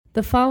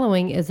The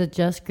following is a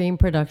Just Green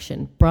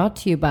production brought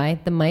to you by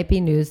the Might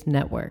Be News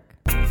Network.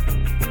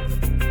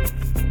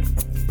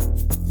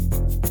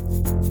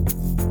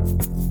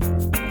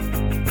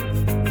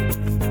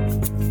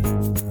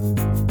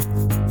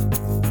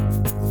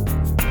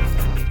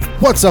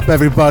 What's up,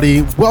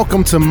 everybody?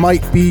 Welcome to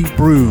Might Be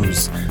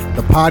Brews,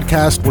 the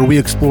podcast where we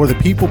explore the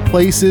people,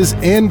 places,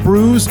 and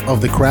brews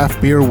of the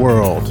craft beer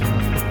world.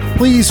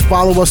 Please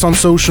follow us on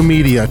social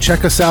media.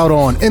 Check us out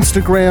on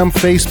Instagram,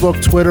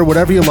 Facebook, Twitter,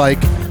 whatever you like.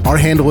 Our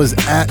handle is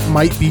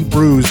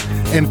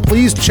 @MightBeBrews. And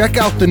please check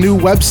out the new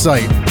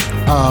website.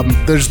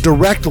 There's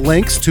direct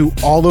links to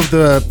all of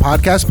the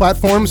podcast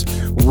platforms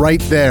right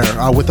there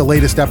with the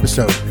latest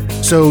episode.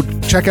 So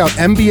check out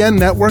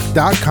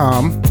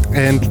mbnnetwork.com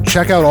and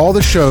check out all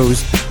the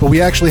shows, but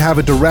we actually have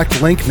a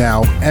direct link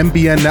now,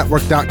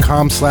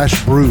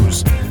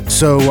 mbnnetwork.com/brews.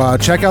 So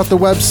check out the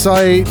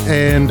website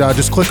and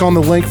just click on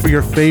the link for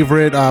your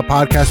favorite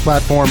podcast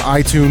platform,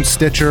 iTunes,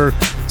 Stitcher,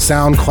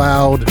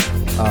 SoundCloud,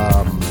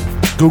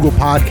 Google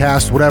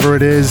Podcasts, whatever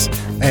it is,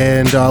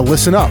 and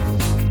listen up.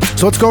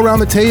 So let's go around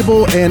the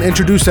table and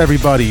introduce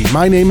everybody.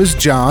 My name is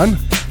John,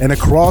 and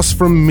across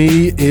from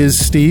me is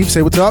Steve.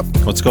 Say what's up.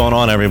 What's going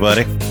on,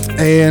 everybody?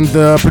 And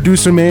the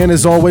producer man,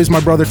 as always, my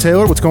brother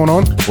Taylor. What's going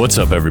on? What's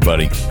up,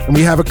 everybody? And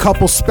we have a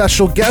couple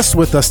special guests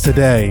with us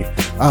today.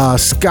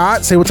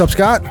 Scott. Say what's up,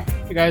 Scott.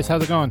 Hey guys,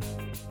 how's it going?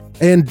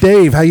 And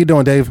Dave. How you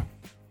doing, Dave?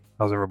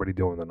 How's everybody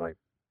doing tonight?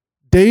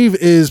 Dave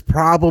is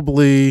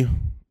probably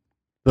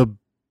the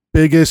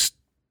biggest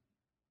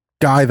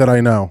guy that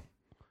I know.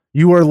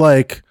 You are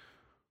like,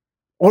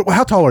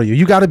 how tall are you?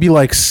 You got to be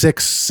like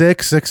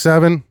 6'6",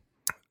 6'7".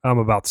 I'm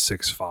about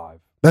 6'5".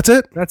 That's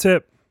it? That's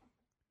it.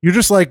 You're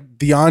just like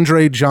the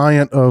Andre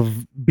Giant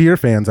of beer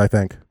fans, I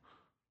think.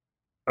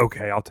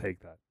 Okay, I'll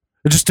take that.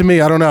 Just to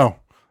me, I don't know.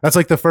 That's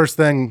like the first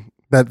thing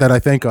that I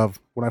think of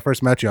when I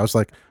first met you. I was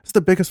like, this is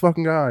the biggest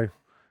fucking guy.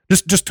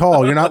 Just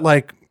tall. You're not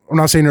like, I'm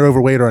not saying you're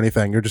overweight or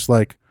anything. You're just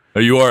like,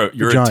 you're a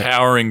giant.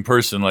 towering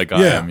person like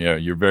I am. Yeah,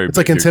 you're very. It's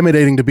like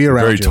intimidating to be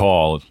around. Very you.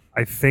 tall.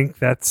 I think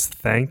that's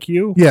thank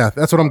you. Yeah,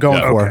 that's what I'm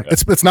going for. Okay.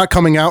 It's not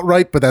coming out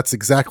right, but that's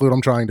exactly what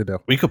I'm trying to do.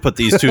 We could put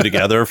these two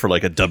together for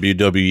like a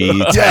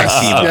WWE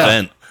tag team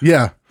event.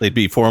 Yeah, They'd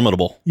be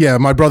formidable. yeah.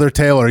 My brother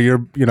Taylor,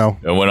 you're,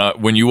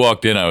 And when you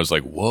walked in, I was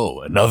like, "Whoa,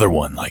 another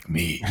one like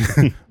me."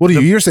 what are you?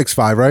 You're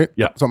 6'5", right?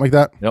 Yeah. Something like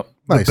that. Yep.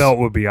 Nice. The belt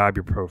would be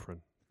ibuprofen.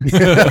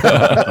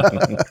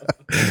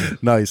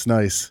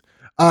 Nice.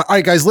 All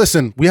right, guys,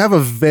 listen, we have a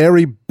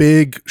very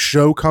big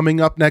show coming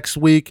up next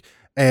week,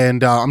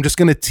 and I'm just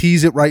going to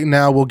tease it right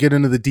now. We'll get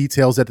into the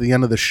details at the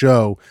end of the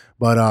show,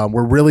 but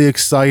we're really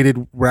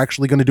excited. We're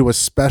actually going to do a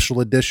special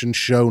edition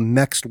show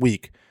next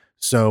week.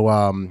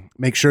 So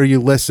make sure you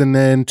listen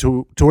in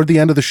toward the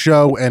end of the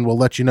show, and we'll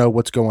let you know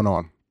what's going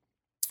on.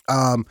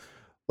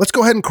 Let's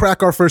go ahead and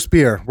crack our first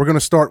beer. We're going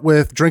to start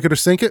with Drink It or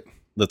Sink It.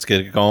 Let's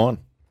get it going.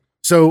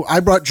 So I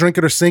brought Drink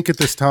It or Sink It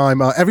this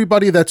time.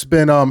 Everybody that's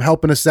been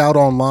helping us out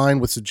online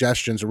with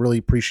suggestions, I really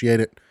appreciate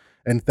it,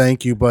 and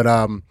thank you. But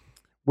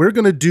we're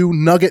going to do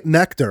Nugget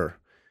Nectar.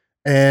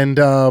 And,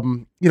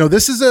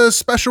 this is a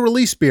special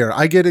release beer.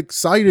 I get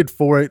excited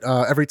for it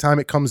every time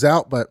it comes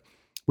out, but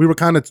we were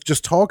kind of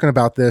just talking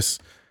about this.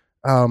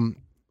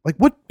 Like,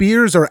 what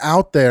beers are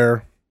out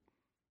there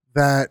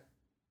that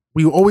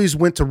we always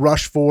went to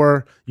rush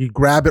for? You'd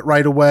grab it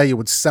right away. It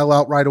would sell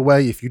out right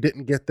away. If you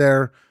didn't get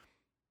there,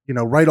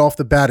 right off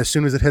the bat, as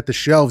soon as it hit the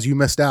shelves, you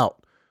missed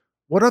out.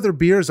 What other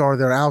beers are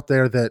there out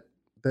there that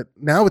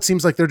now it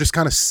seems like they're just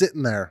kind of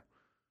sitting there?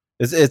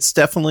 It's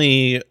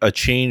definitely a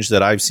change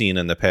that I've seen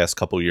in the past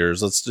couple of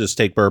years. Let's just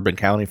take Bourbon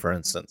County, for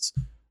instance.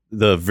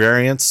 The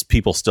variants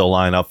people still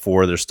line up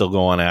for. They're still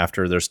going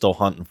after. They're still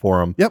hunting for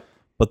them. Yep.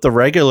 But the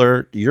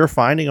regular, you're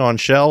finding on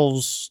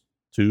shelves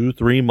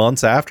 2-3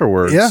 months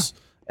afterwards. Yeah.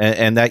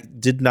 And that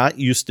did not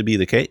used to be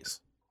the case.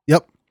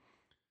 Yep.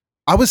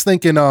 I was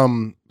thinking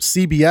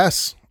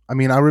CBS. I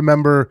mean, I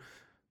remember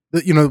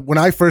that, when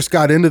I first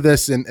got into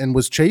this and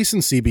was chasing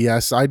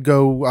CBS, I'd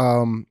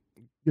go,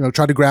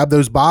 try to grab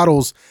those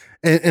bottles,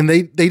 and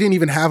they didn't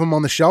even have them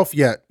on the shelf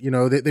yet.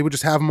 They would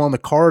just have them on the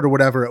cart or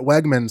whatever at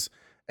Wegmans,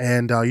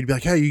 and you'd be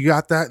like, "Hey, you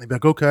got that?" And they'd be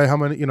like, "Okay, how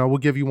many? We'll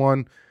give you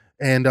one."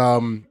 And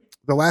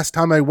the last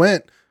time I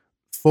went,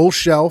 full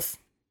shelf,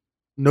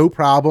 no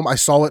problem. I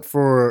saw it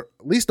for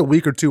at least a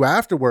week or two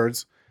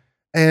afterwards,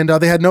 and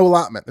they had no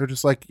allotment. They're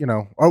just like,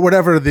 or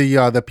whatever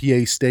the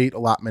PA state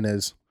allotment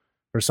is.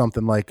 Or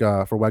something like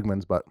for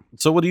Wegmans, but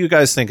so what do you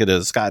guys think it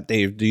is, Scott,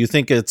 Dave? Do you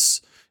think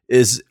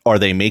are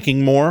they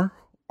making more?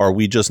 Are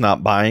we just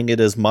not buying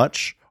it as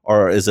much,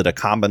 or is it a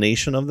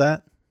combination of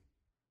that?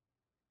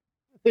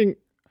 I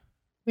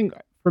think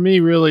for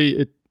me,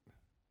 really,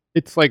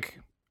 it's like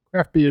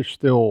craft beer is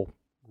still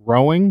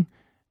growing,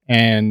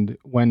 and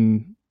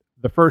when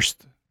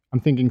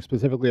I'm thinking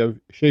specifically of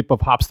Shape of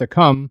Hops to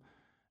Come,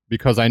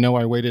 because I know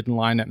I waited in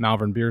line at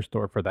Malvern Beer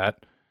Store for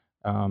that.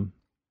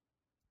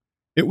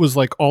 It was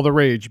like all the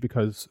rage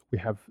because we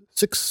have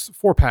 6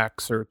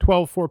 4-packs or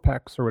 12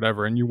 4-packs or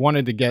whatever, and you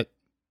wanted to get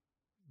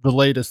the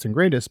latest and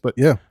greatest, but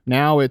Yeah.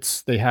 now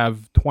they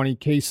have 20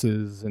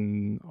 cases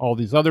and all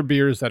these other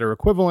beers that are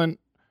equivalent,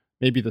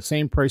 maybe the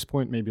same price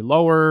point, maybe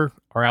lower,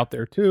 are out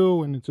there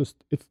too. And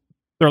there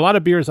are a lot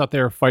of beers out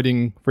there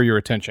fighting for your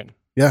attention.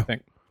 Yeah. I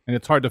think. And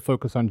it's hard to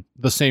focus on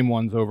the same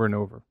ones over and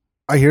over.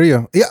 I hear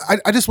you. Yeah,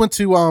 I just went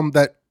to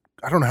that,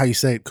 I don't know how you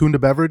say it, Kunda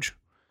Beverage.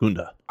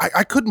 Gunda.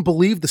 I couldn't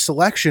believe the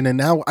selection, and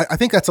now I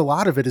think that's a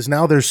lot of it. Is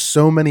now there's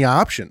so many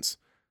options.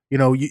 You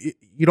know, you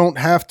don't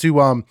have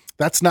to.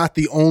 That's not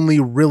the only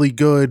really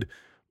good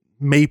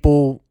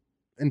maple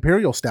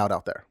imperial stout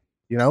out there.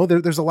 You know,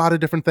 there's a lot of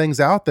different things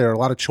out there, a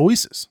lot of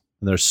choices.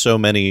 And there's so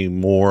many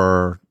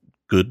more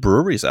good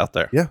breweries out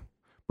there. Yeah,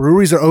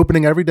 breweries are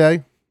opening every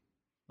day.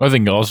 I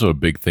think also a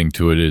big thing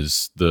to it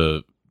is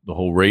the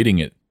whole rating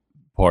it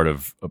part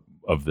of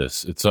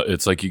this.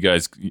 It's like you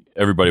guys,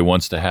 everybody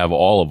wants to have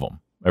all of them.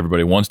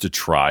 Everybody wants to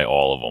try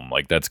all of them.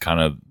 Like that's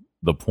kind of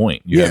the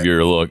point. You have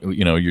your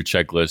your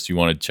checklist. You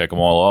want to check them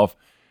all off,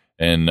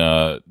 and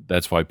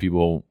that's why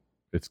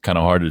it's kind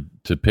of hard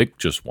to pick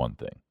just one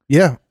thing.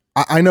 Yeah,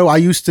 I know. I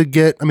used to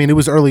get. I mean, it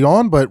was early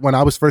on, but when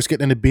I was first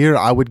getting into beer,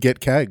 I would get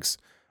kegs.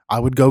 I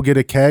would go get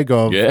a keg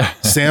of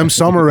Sam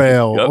Summer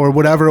Ale Yep. or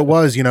whatever it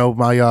was. You know,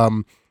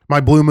 my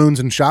Blue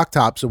Moons and Shock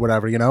Tops or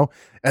whatever. You know,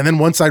 and then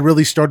once I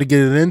really started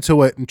getting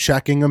into it and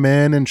checking them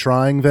in and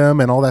trying them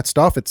and all that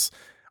stuff,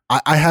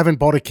 I haven't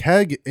bought a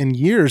keg in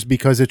years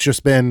because it's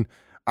just been.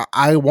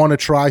 I want to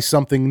try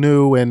something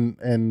new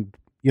and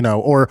you know,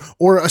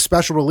 or a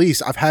special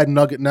release. I've had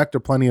Nugget Nectar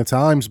plenty of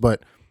times,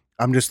 but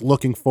I'm just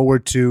looking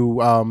forward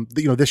to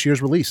this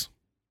year's release.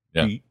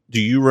 Yeah. Do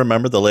you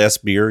remember the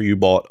last beer you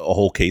bought a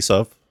whole case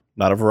of?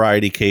 Not a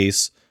variety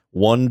case,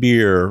 one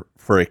beer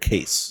for a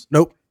case.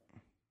 Nope.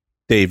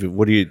 David,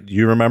 do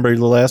you remember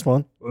the last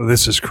one?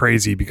 This is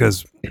crazy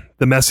because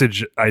the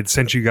message I'd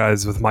sent you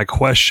guys with my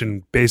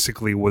question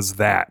basically was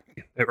that,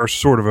 or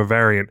sort of a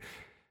variant.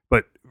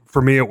 But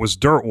for me, it was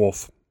Dirt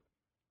Wolf.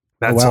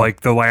 That's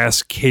like the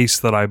last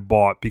case that I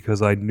bought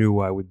because I knew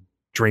I would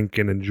drink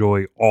and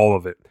enjoy all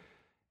of it.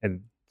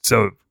 And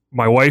so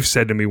my wife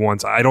said to me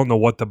once, I don't know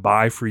what to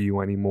buy for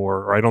you anymore,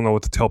 or I don't know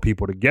what to tell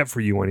people to get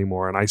for you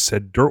anymore. And I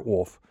said Dirt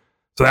Wolf.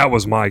 So that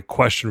was my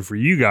question for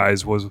you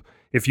guys was,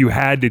 if you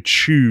had to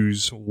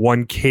choose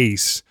one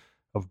case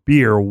of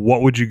beer,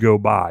 what would you go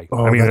buy?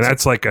 Oh, I mean,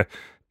 that's like a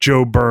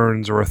Joe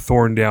Burns or a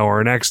Thorndale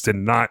or an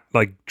Exton, not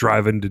like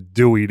driving to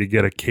Dewey to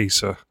get a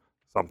case of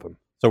something.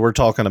 So we're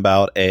talking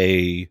about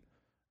a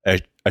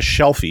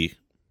shelfie,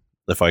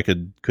 if I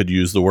could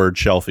use the word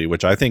shelfie,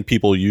 which I think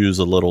people use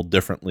a little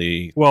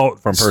differently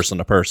from person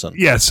to person.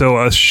 Yeah, so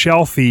a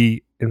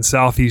shelfie in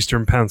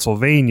southeastern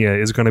Pennsylvania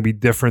is going to be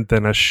different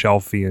than a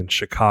shelfie in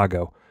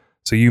Chicago.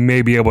 So you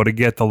may be able to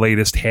get the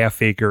latest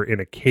half acre in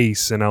a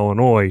case in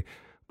Illinois,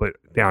 but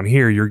down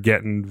here you're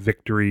getting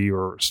Victory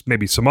or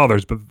maybe some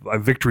others, but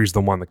Victory's the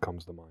one that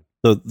comes to mind.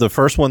 The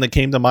first one that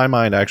came to my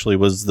mind actually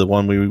was the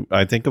one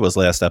I think it was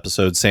last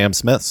episode, Sam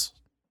Smith's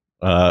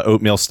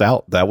oatmeal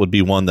stout. That would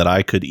be one that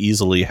I could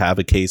easily have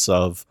a case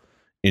of,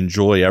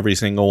 enjoy every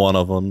single one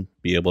of them,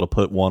 be able to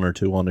put one or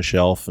two on the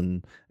shelf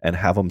and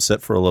have them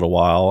sit for a little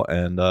while,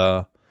 and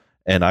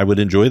I would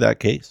enjoy that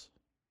case.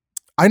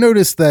 I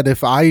noticed that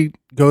if I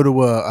go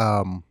to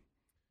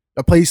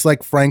a place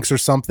like Frank's or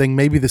something,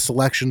 maybe the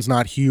selection's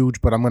not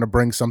huge, but I'm going to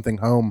bring something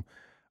home.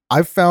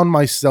 I've found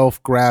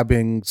myself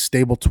grabbing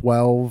Stable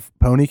 12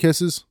 Pony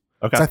Kisses.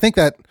 Okay. So I think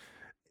that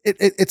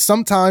it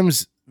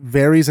sometimes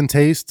varies in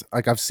taste.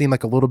 Like I've seen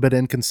like a little bit of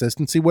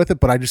inconsistency with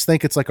it, but I just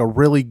think it's like a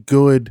really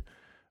good,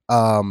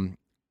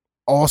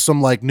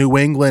 awesome, like New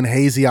England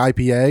hazy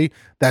IPA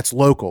that's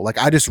local. Like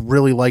I just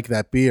really like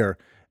that beer.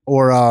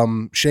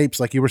 Or Shapes,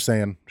 like you were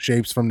saying,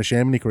 Shapes from the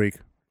Chamonix Creek.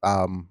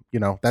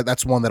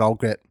 That's one that I'll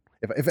get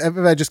if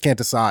I just can't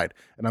decide,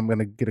 and I'm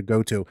gonna get a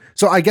go-to.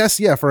 So I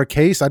guess for a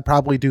case, I'd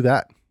probably do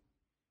that.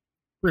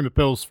 Prima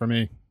Pills for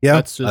me.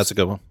 Yeah, that's a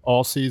good one.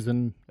 All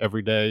season,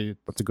 every day.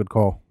 That's a good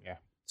call. Yeah.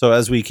 So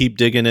as we keep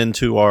digging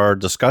into our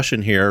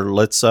discussion here,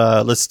 let's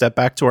step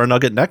back to our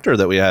Nugget Nectar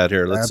that we had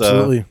here.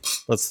 Absolutely.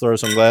 Let's throw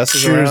some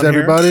glasses Cheers, around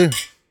here. everybody.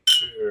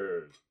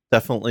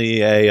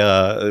 Definitely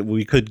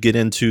we could get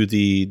into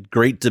the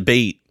great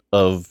debate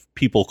of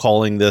people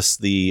calling this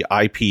the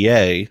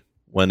IPA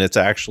when it's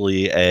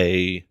actually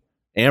a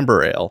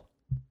amber ale.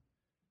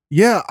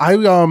 Yeah,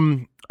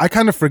 I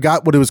kind of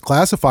forgot what it was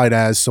classified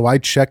as, so I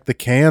checked the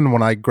can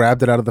when I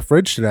grabbed it out of the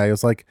fridge today. I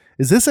was like,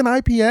 is this an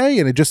IPA?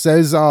 And it just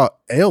says ale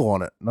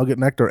on it, Nugget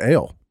Nectar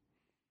Ale.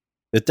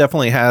 It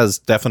definitely has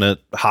definite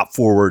hop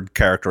forward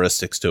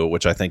characteristics to it,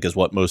 which I think is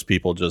what most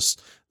people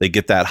they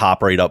get that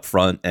hop right up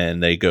front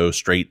and they go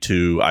straight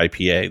to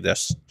IPA.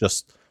 That's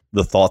just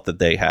the thought that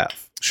they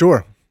have.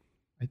 Sure.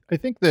 I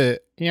think the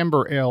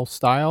amber ale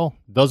style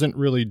doesn't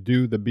really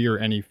do the beer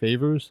any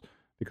favors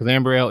because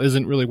amber ale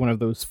isn't really one of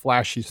those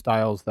flashy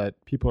styles that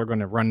people are going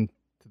to run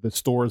to the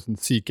stores and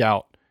seek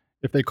out.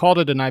 If they called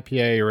it an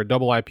IPA or a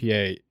double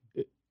IPA,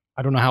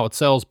 I don't know how it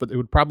sells, but it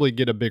would probably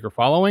get a bigger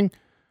following.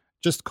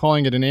 Just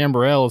calling it an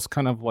amber ale is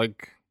kind of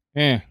like,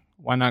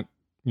 why not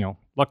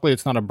luckily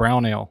it's not a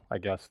brown ale, I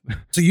guess.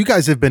 So you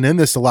guys have been in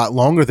this a lot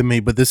longer than me,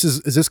 but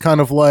is this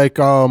kind of like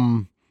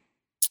one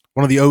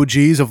of the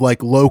OGs of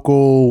like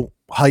local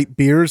hype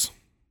beers?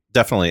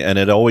 Definitely, and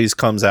it always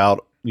comes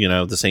out,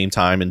 the same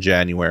time in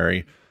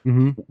January.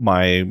 Mm-hmm.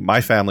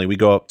 My family, we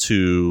go up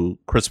to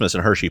Christmas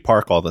in Hershey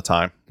Park all the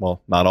time.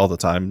 Well, not all the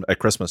time, at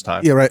Christmas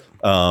time. Yeah, right.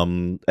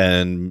 And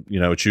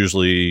it's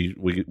usually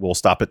we'll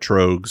stop at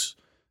Trogs,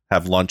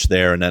 have lunch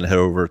there, and then head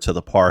over to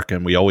the park.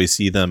 And we always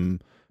see them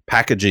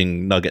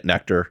packaging Nugget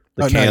Nectar.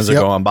 The cans are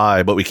going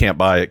by, but we can't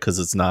buy it because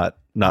it's not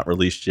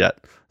released yet.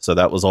 So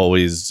that would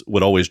always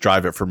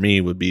drive it for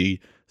me, would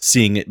be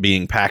seeing it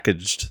being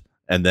packaged,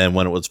 and then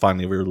when it was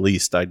finally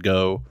released, I'd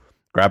go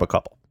grab a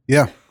couple.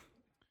 Yeah.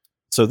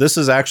 So this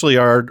is actually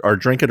our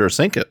drink it or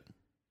sink it.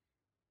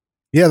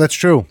 Yeah, that's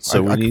true.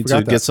 So we need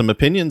to get some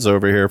opinions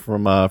over here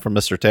from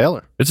Mr.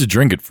 Taylor. It's a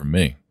drink it for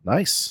me.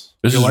 Nice.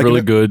 This is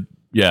really good.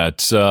 Yeah,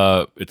 it's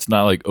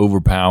not like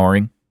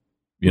overpowering,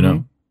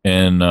 know,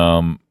 and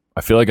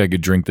I feel like I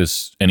could drink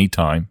this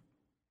anytime.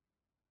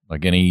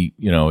 Like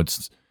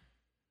it's,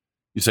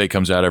 you say it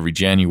comes out every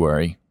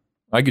January.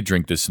 I could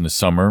drink this in the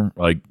summer.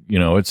 Like,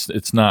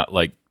 it's not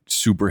like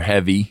super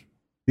heavy.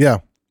 Yeah.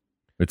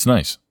 It's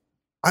nice.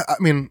 I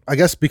mean, I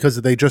guess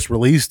because they just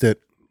released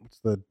it. What's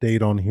the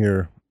date on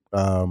here?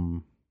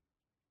 It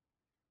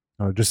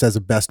just says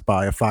a Best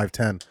Buy, a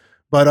 510.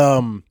 But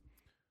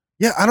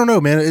yeah, I don't know,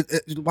 man. A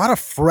lot of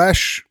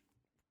fresh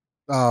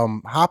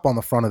hop on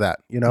the front of that,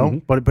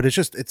 But it's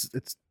just it's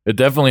it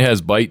definitely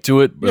has bite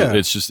to it, but Yeah.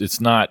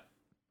 it's not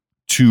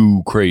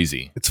too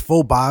crazy. it's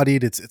full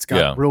bodied. It's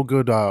got real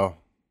good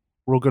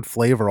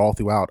flavor all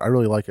throughout. I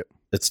really like it.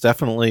 It's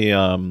definitely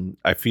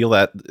I feel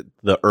that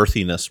the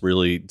earthiness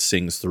really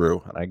sings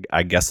through. And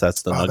I guess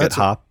that's the Nugget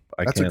hop.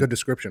 That's a good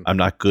description. I'm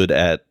not good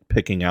at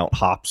picking out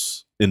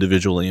hops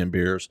individually in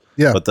beers.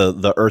 Yeah. But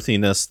the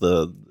earthiness,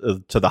 to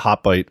the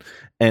hop bite,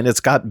 and it's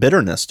got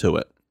bitterness to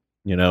it.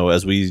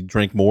 As we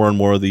drink more and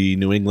more of the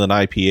New England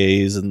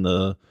IPAs and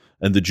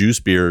the juice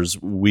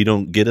beers, we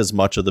don't get as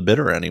much of the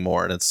bitter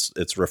anymore, and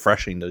it's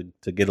refreshing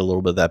to get a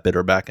little bit of that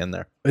bitter back in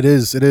there. It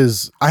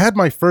is. I had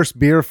my first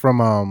beer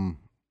from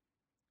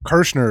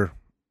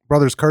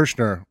Brothers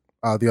Kirshner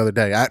the other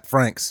day at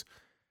Frank's,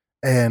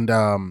 and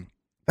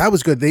that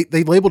was good.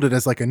 They labeled it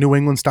as like a New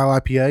England style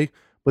IPA,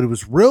 but it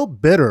was real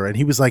bitter, and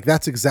he was like,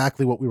 that's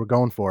exactly what we were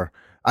going for.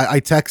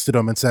 I texted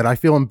him and said, I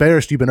feel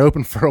embarrassed you've been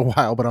open for a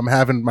while, but I'm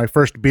having my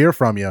first beer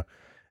from you.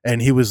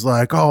 And he was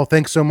like, oh,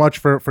 thanks so much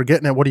for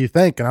getting it. What do you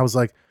think? And I was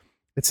like,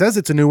 it says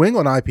it's a New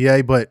England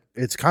IPA, but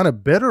it's kind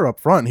of bitter up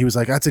front. And he was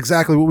like, that's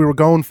exactly what we were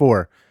going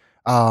for.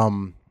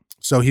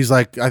 So he's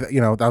like, I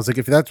was like,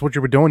 if that's what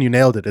you were doing, you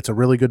nailed it. It's a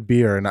really good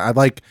beer. And I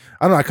don't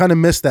know, I kind of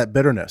miss that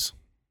bitterness.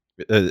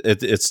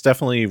 It's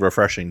definitely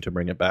refreshing to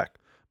bring it back.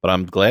 But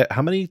I'm glad.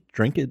 How many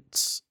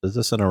drink-its is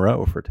this in a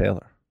row for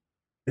Taylor?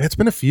 It's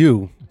been a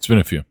few. His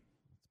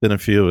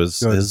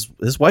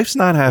wife's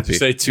not happy. Did you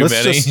say too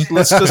many?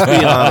 Let's just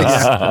be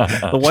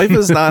honest. The wife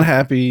is not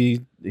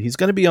happy. He's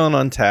going to be on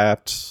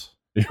Untapped.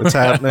 It's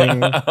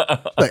happening.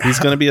 He's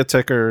going to be a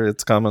ticker.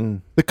 It's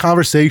coming. The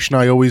conversation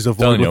I always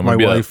avoid with my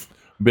wife.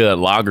 I'll be that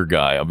lager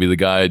guy. I'll be the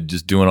guy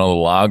just doing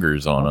all the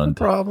lagers on No Untapped.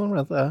 problem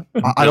with that.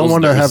 I don't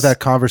want to have that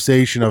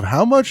conversation of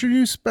how much are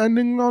you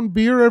spending on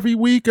beer every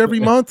week, every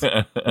month.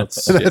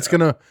 That's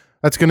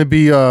gonna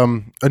be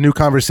a new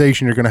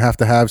conversation you're gonna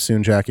have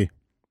soon, Jackie.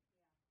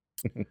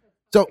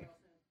 So,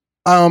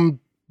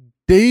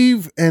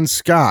 Dave and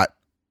Scott,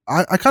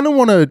 I kind of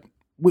want to.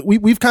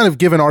 We've kind of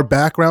given our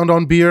background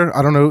on beer.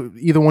 I don't know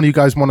either one of you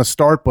guys want to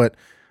start, but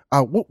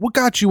what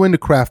got you into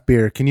craft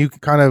beer? Can you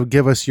kind of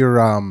give us your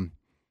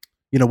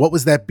what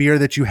was that beer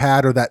that you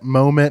had or that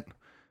moment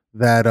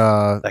that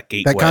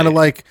kind of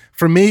like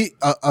for me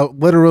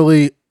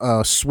literally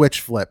switch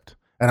flipped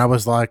and I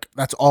was like,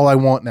 that's all I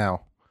want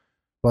now.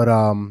 But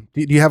do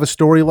you have a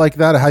story like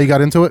that of how you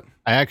got into it?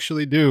 I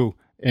actually do.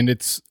 And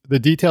it's the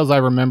details I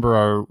remember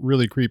are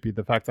really creepy.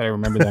 The fact that I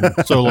remember them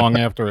so long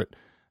after it.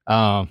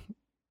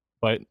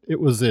 But it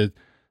was a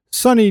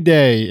sunny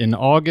day in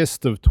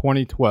August of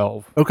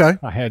 2012. Okay.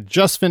 I had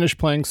just finished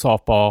playing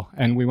softball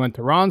and we went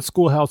to Ron's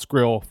Schoolhouse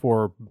Grill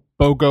for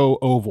BOGO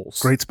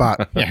Ovals. Great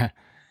spot. Yeah.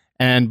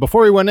 And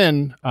before we went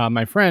in,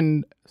 my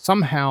friend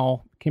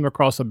somehow came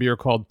across a beer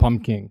called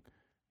Pumpkin.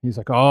 He's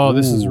like, oh,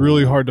 this is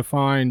really hard to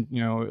find.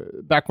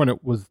 Back when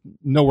it was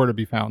nowhere to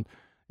be found.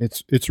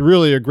 It's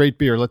really a great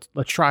beer. Let's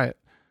try it.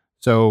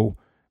 So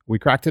we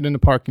cracked it in the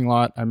parking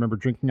lot. I remember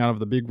drinking out of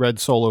the big red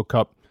Solo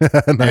cup.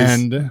 Nice.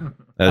 And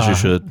As you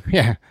should.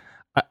 Yeah.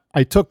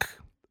 I took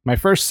my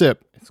first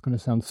sip. It's going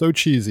to sound so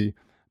cheesy,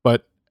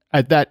 but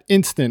at that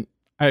instant,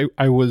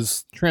 I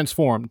was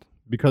transformed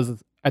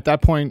because at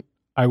that point,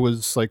 I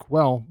was like,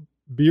 well,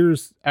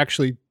 beers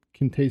actually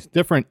can taste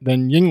different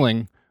than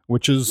Yuengling,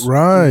 which is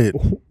right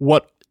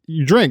what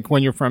you drink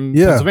when you're from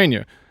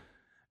Pennsylvania.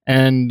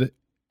 And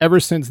ever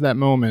since that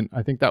moment,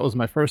 I think that was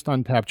my first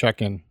Untapped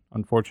check-in,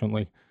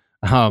 unfortunately.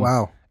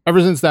 Wow. Ever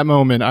since that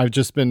moment, I've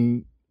just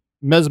been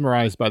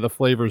mesmerized by the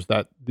flavors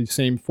that the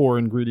same four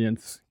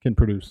ingredients can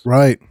produce.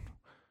 Right.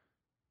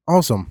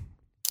 Awesome.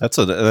 That's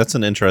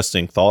an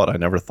interesting thought. I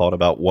never thought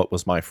about what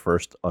was my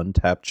first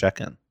untapped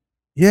check-in.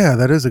 Yeah,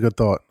 that is a good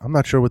thought. I'm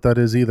not sure what that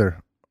is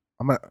either.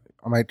 I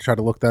might try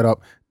to look that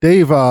up.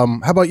 Dave, how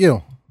about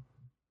you?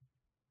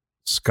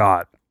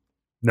 Scott.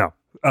 No.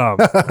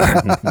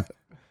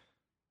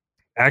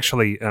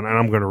 Actually, and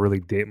I'm going to really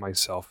date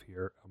myself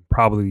here. I'm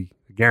probably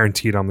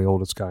guaranteed I'm the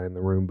oldest guy in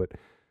the room, but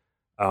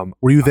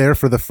were you there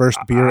for the first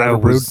beer I ever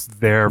brewed? was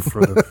there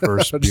for the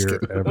first I'm just beer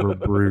kidding. ever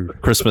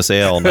brewed. Christmas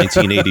Ale,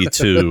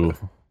 1982.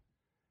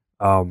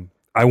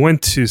 I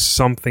went to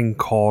something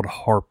called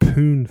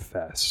Harpoon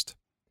Fest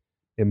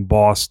in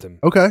Boston.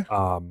 Okay.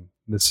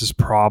 This is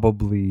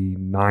probably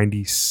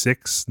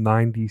 96,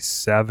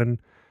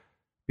 97,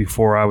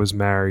 before I was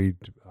married.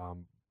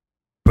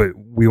 But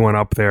we went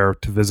up there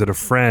to visit a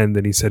friend,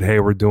 and he said, hey,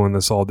 we're doing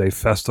this all-day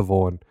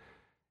festival, and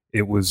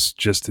it was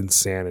just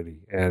insanity.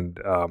 And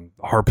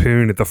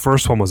Harpoon, the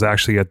first one was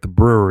actually at the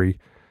brewery.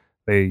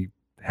 They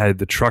had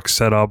the truck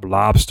set up,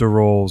 lobster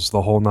rolls,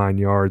 the whole 9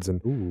 yards,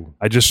 and Ooh.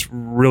 I just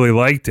really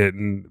liked it.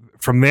 And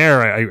from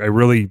there, I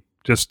really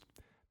just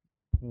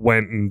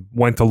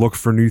went to look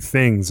for new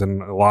things,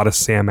 and a lot of the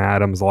Sam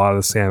Adams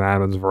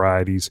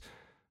varieties.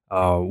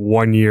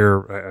 1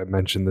 year, I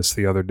mentioned this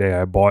the other day,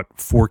 I bought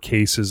 4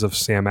 cases of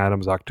Sam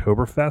Adams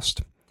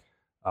Oktoberfest.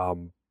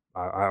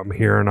 I'm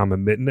here and I'm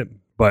admitting it,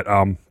 but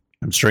I'm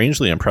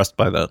strangely impressed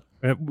by that.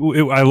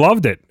 I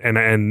loved it,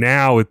 and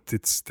now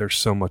it's there's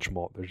so much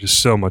malt. There's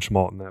just so much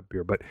malt in that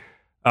beer. But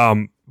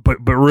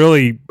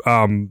really,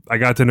 I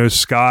got to know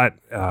Scott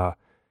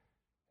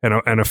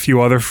and a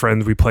few other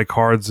friends. We play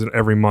cards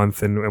every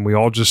month, and we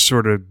all just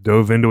sort of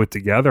dove into it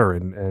together,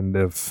 and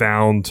have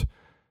found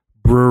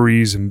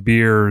breweries and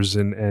beers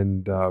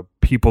and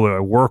people that I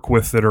work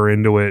with that are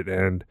into it,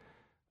 and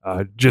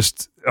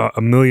just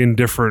a million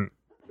different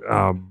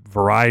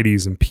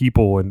varieties and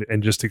people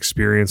and just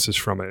experiences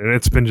from it. And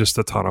it's been just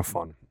a ton of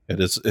fun.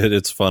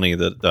 It's funny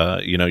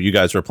that you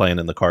guys were playing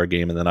in the card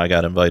game, and then I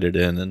got invited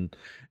in,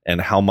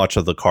 and how much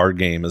of the card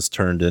game has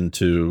turned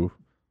into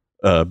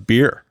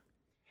beer.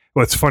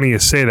 Well, it's funny you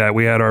say that.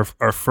 We had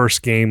our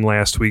first game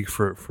last week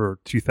for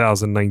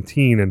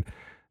 2019, and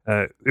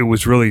it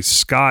was really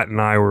Scott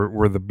and I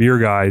were the beer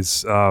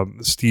guys.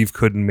 Steve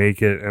couldn't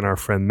make it, and our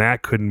friend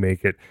Matt couldn't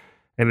make it.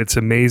 And it's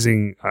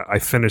amazing. I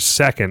finished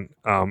second,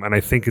 and I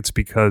think it's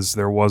because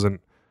there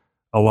wasn't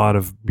a lot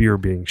of beer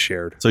being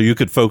shared. So you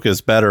could focus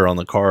better on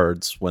the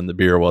cards when the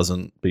beer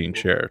wasn't being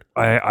shared.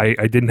 I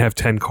didn't have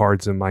 10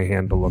 cards in my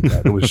hand to look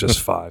at. It was just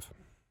 5.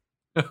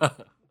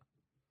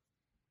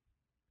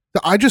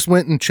 I just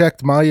went and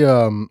checked my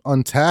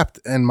Untapped,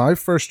 and my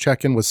first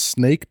check-in was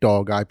Snake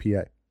Dog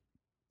IPA.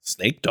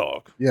 Snake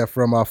Dog. Yeah,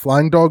 from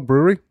Flying Dog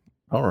Brewery.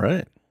 All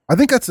right. I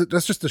think that's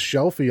just a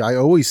shelfie. I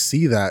always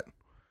see that,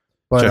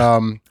 but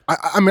Sure.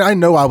 I mean, I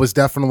know I was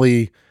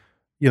definitely,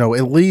 at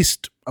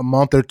least a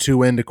month or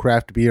two into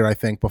craft beer. I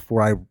think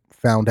before I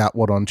found out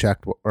what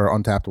Untapped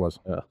was.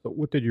 So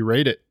what did you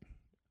rate it?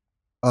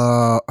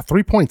 A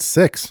 3.6.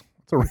 It's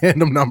a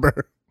random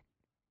number.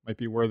 Might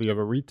be worthy of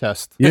a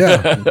retest.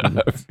 Yeah.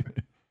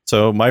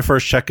 So my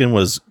first check-in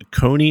was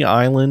Coney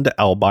Island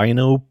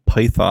Albino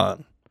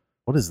Python,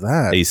 What is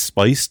that? a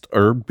spiced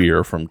herb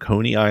beer from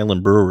Coney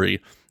Island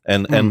Brewery.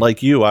 And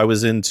like you, I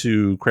was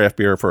into craft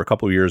beer for a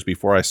couple of years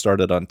before I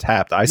started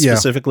Untapped. I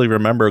specifically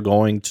remember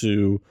going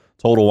to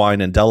Total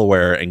Wine in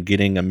Delaware and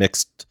getting a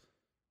mixed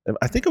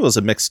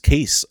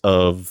case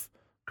of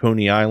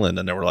Coney Island,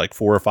 and there were like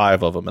 4 or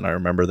 5 of them, and I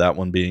remember that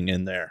one being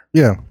in there.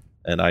 Yeah.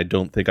 And I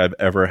don't think I've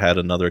ever had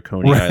another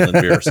Coney Island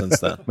beer since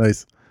then.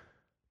 Nice.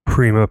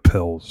 Prima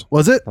Pills.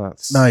 Was it?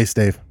 That's Nice,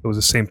 Dave. It was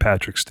a St.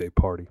 Patrick's Day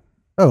party.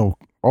 Oh,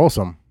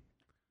 awesome.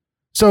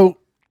 So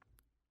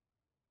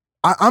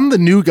I'm the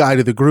new guy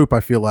to the group. I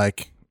feel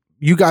like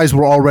you guys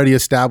were already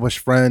established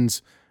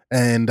friends.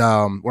 And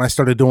when I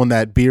started doing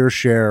that beer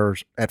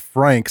shares at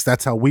Frank's,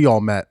 that's how we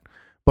all met.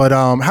 But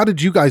how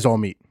did you guys all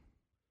meet?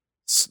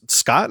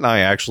 Scott and I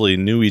actually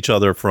knew each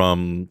other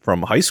from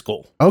high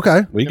school.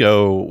 Okay. We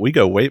go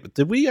way.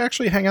 Did we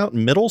actually hang out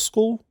in middle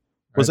school?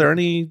 Was there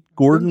any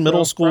Gordon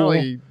Middle School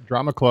Probably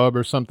drama club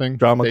or something.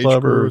 drama Stage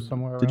club, crew or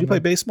somewhere. did you around play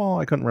there. baseball?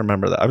 I couldn't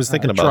remember that. I was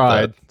thinking I about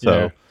tried,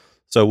 that.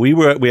 So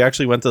we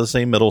actually went to the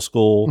same middle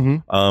school.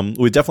 Mhm.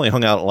 We definitely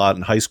hung out a lot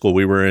in high school.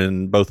 We were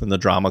both in the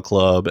drama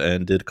club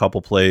and did a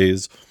couple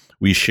plays.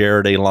 We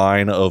shared a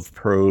line of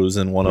prose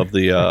in one of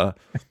the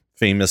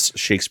famous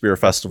Shakespeare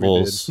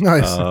festivals.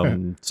 Nice.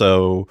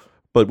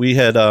 But we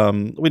had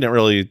we didn't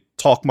really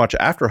talk much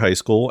after high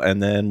school,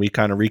 and then we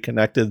kind of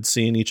reconnected,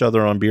 seeing each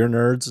other on Beer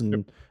Nerds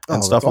and Oh,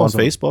 stuff that's on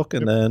awesome. Facebook,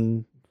 and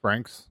then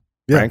Frank's.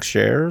 Yeah. Frank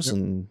shares,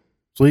 and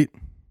Sweet.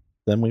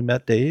 then we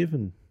met Dave,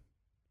 and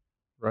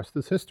Rest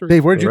is history.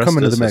 Dave, where'd The you rest come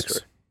into is the mix?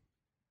 history.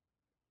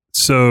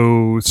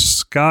 So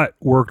Scott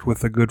worked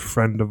with a good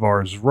friend of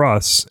ours,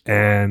 Russ,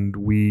 and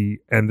we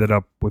ended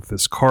up with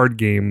this card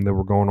game that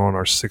we're going on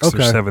our 6th or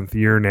Okay. 7th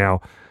year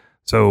now.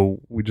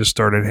 So we just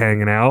started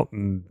hanging out,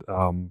 and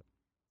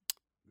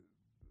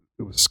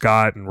it was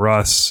Scott and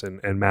Russ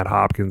and Matt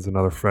Hopkins,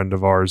 another friend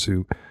of ours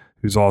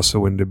who's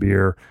also into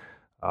beer.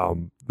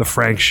 The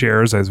Frank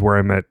Shares is where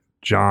I met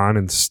John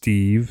and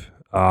Steve,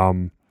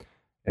 and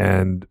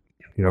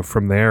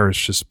from there it's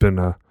just been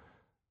a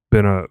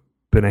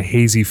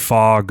hazy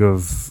fog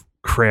of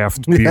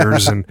craft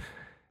beers, and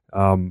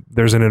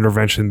there's an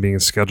intervention being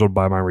scheduled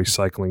by my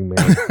recycling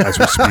man as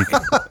we speak.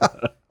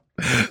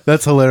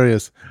 That's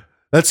hilarious.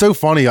 That's so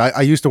funny.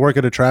 I used to work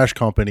at a trash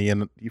company,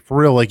 and for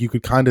real, like you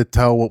could kind of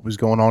tell what was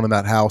going on in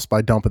that house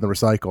by dumping the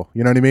recycle.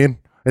 You know what I mean?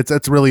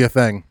 It's really a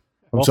thing.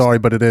 I'm sorry,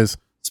 but it is.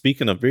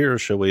 Speaking of beer,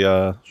 should we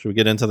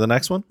get into the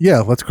next one? Yeah,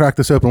 let's crack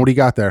this open. What do you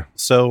got there?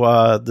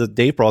 So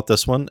Dave brought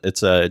this one.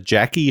 It's a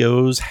Jackie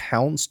O's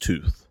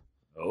Houndstooth.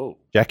 Oh,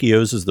 Jackie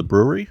O's is the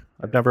brewery.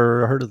 I've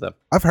never heard of them.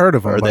 I've heard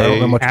of them, Are but I don't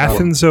know they much about them.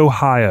 Athens,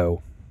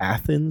 Ohio.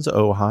 Athens,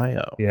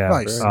 Ohio. Yeah.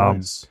 Nice. Very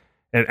nice.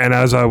 And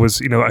as I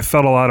was, I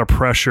felt a lot of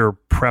pressure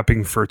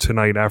prepping for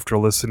tonight after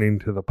listening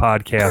to the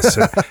podcast.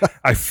 And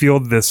I feel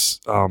this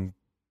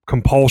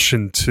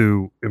compulsion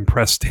to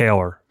impress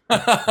Taylor.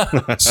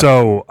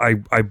 So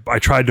I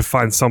tried to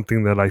find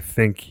something that I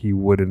think he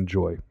would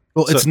enjoy.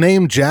 Well, it's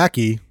named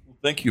Jackie.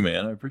 thank you,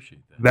 man. I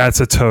appreciate that. That's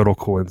a total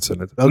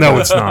coincidence. Okay. No,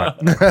 it's not.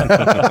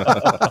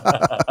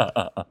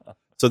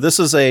 So this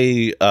is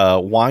a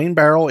wine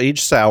barrel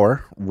aged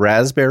sour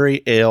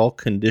raspberry ale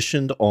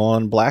conditioned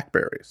on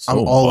blackberries. I'm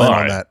Oh, all in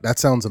my. on that. That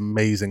sounds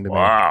amazing to me.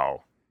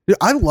 Wow. Dude,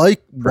 I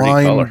like Pretty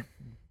wine. color.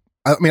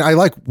 I mean, I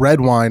like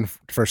red wine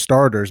for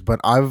starters, but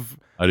I've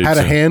I did had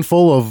a too.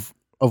 handful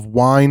of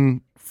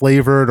wine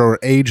flavored or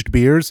aged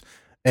beers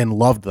and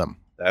loved them.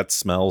 That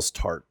smells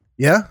tart.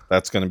 Yeah,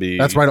 That's going to be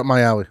that's right up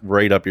my alley.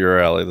 right up your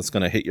alley. That's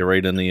going to hit you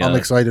right in the I'm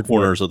excited for it.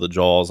 corners of the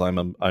jaws.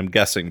 I'm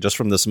guessing just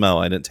from the smell.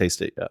 I didn't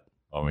taste it yet.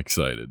 I'm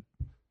excited.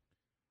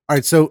 All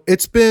right, so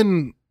it's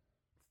been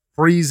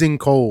freezing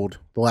cold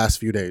the last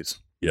few days,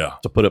 Yeah.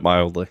 To put it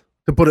mildly.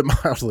 to put it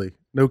mildly.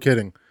 No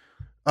kidding.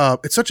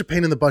 It's such a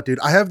pain in the butt, dude.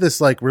 I have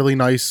this like really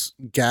nice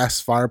gas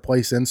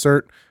fireplace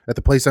insert at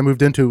the place I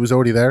moved into. It was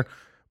already there,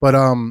 but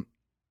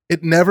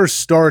it never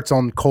starts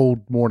on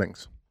cold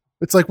mornings.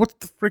 It's like, what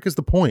the frick is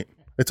the point?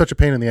 It's such a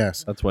pain in the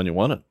ass. That's when you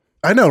want it.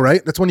 I know,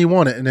 right? That's when you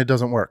want it, and it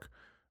doesn't work.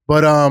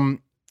 But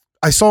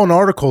I saw an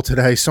article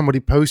today. Somebody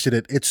posted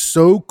it. It's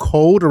so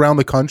cold around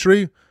the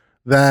country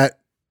that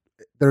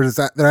they're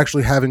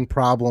actually having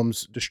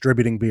problems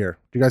distributing beer.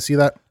 Do you guys see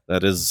that?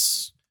 That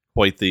is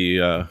quite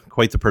the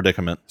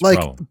predicament. Like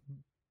Problem.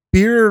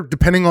 beer,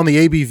 depending on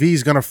the ABV,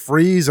 is going to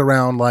freeze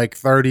around like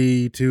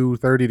 30 to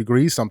 30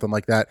 degrees, something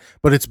like that.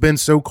 But it's been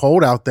so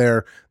cold out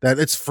there that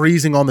it's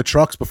freezing on the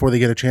trucks before they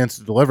get a chance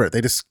to deliver it.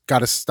 They just got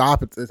to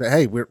stop it. Say,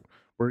 hey,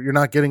 you're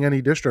not getting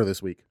any distro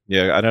this week.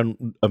 Yeah, I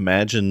don't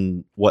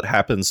imagine what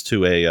happens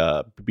to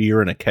a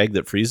beer in a keg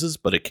that freezes,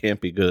 but it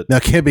can't be good.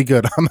 That can't be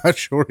good. I'm not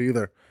sure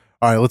either.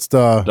 All right, let's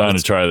Dying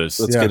to try this.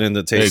 Let's Yeah. get into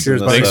Hey, tasting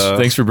cheers, this. buddy.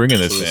 thanks for bringing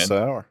this, this man.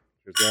 sour.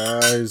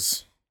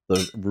 guys.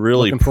 The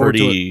really Looking forward to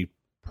pretty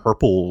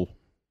purple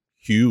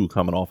hue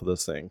coming off of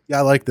this thing. Yeah,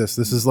 I like this.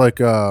 This is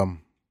like I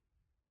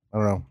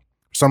don't know.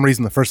 For some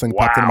reason, the first thing that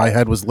popped into my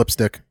head was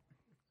lipstick.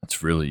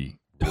 It's really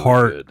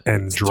Tart good.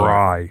 and It's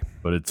dry. tart,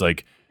 but it's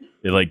like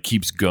it like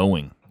keeps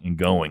going and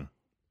going.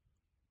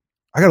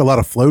 I got a lot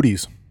of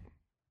floaties.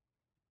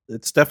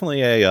 It's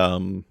definitely a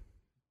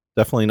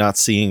definitely not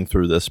seeing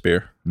through this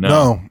beer.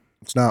 No,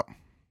 it's not.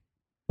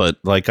 But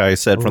like I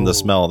said from the Ooh.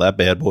 smell, that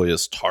bad boy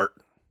is tart.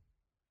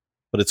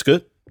 But it's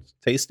good. It's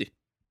tasty.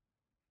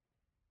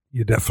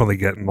 You're definitely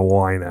getting the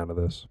wine out of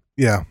this.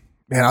 Yeah,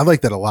 man, I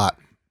like that a lot.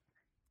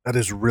 That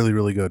is really,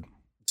 really good.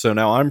 So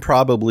now I'm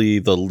probably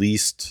the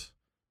least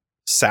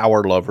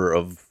sour lover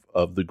of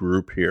the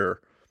group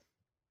here.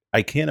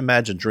 I can't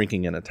imagine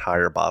drinking an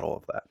entire bottle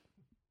of that.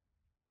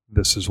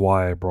 This is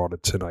why I brought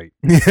it tonight.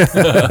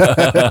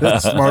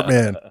 Smart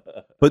man.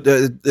 But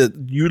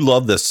you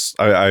love this.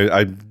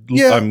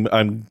 Yeah.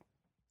 I'm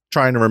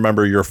trying to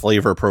remember your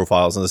flavor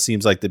profiles, and it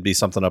seems like there'd be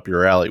something up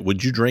your alley.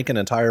 Would you drink an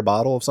entire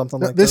bottle of something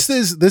like this?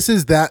 This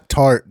is that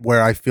tart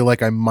where I feel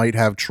like I might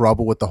have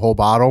trouble with the whole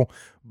bottle,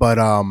 but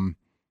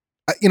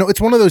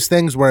it's one of those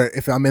things where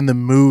if I'm in the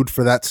mood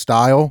for that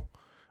style,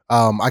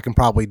 I can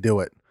probably do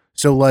it.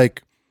 So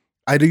like,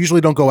 I usually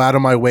don't go out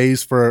of my way,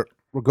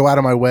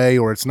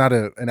 or it's not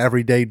an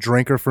everyday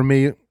drinker for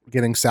me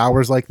getting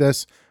sours like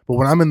this. But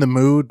when I'm in the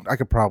mood, I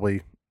could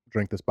probably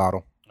drink this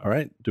bottle. All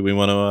right. Do we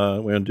want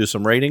to do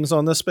some ratings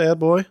on this bad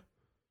boy?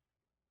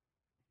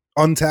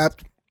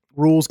 Untapped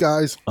rules,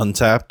 guys.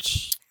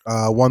 Untapped.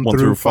 1 1 through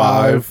through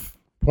 5,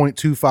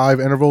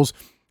 0.25 intervals.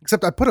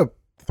 Except I put a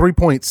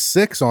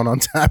 3.6 on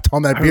Untapped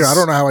on that beer. I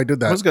don't know how I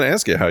did I that. was going to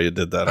ask you how you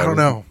did that. I don't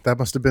know. That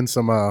must have been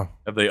some.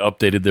 Have they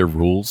updated their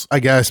rules? I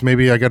guess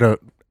maybe I got a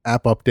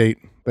app update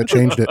that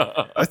changed it.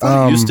 I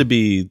thought it used to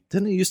be.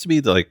 Didn't it used to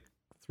be like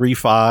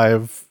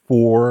 3.5,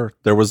 4?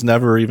 There was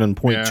never even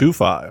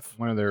 0.25.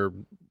 One of their,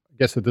 I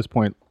guess at this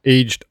point,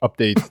 aged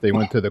updates, they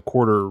went to the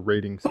quarter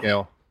rating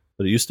scale.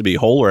 But it used to be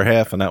whole or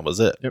half, and that was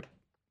it. Yep.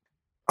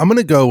 I'm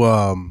gonna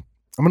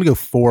go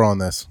 4 on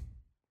this.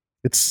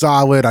 It's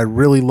solid. I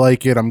really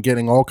like it. I'm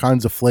getting all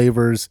kinds of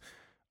flavors.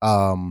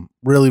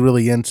 Really,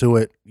 really into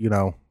it.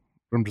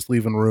 I'm just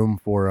leaving room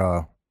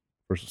for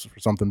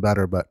something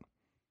better. But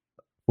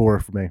 4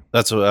 for me.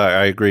 That's what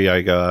I agree.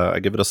 I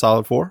give it a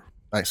solid 4.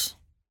 Nice.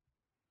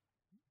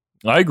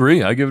 I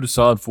agree. I give it a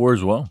solid 4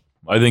 as well.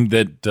 I think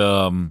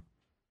that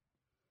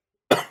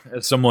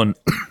as someone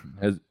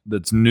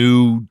that's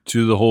new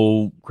to the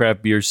whole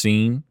craft beer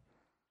scene,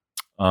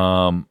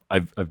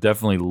 I've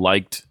definitely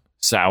liked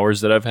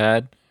sours that I've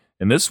had,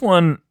 and this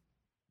one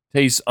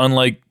tastes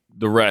unlike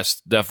the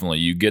rest. Definitely,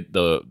 you get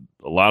a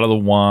lot of the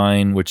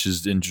wine, which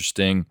is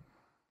interesting,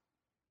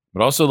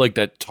 but also like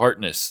that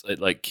tartness. It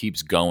like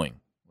keeps going.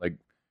 Like,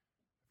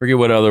 forget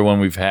what other one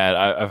we've had.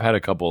 I've had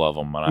a couple of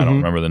them, and I don't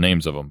remember the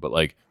names of them, but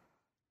like,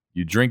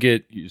 you drink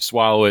it, you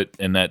swallow it,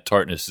 and that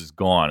tartness is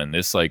gone, and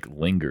this like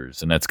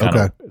lingers, and that's kind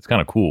of it's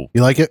kind of cool.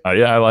 You like it?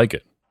 Yeah, I like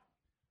it.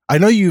 I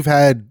know you've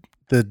had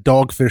the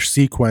Dogfish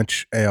Sea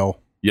Quench Ale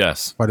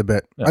Yes, quite a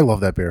bit. Yeah. I love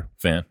that beer.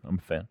 I'm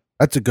a fan.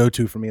 That's a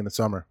go-to for me in the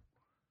summer.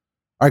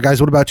 All right,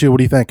 guys, what about you? What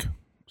do you think?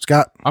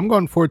 Scott? I'm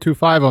going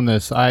 4.25 on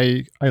this.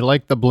 I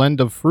like the blend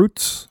of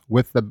fruits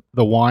with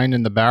the wine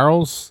in the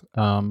barrels.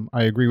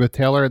 I agree with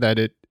Taylor that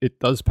it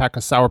does pack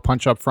a sour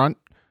punch up front.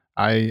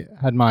 I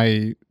had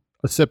a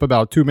sip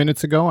about 2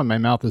 minutes ago, and my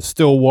mouth is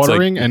still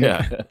watering,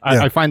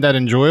 I find that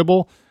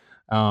enjoyable.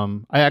 I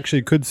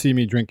actually could see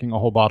me drinking a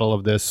whole bottle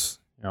of this,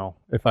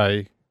 if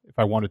I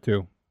wanted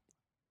to.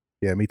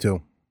 Yeah, me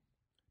too.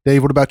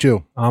 Dave, what about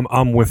you?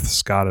 I'm with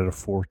Scott at a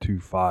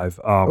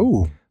 4.25.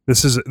 Ooh.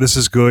 This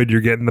is good.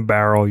 You're getting the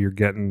barrel. You're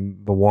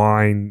getting the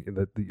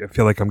wine. I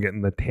feel like I'm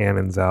getting the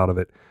tannins out of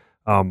it.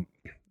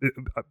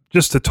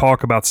 Just to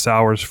talk about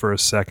sours for a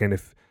second,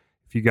 if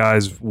you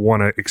guys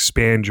want to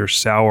expand your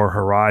sour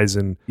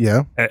horizon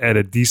at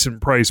a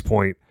decent price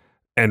point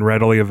and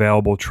readily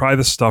available, try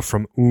the stuff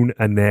from Un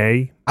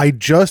Ane. I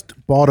just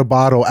bought a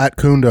bottle at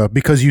Kunda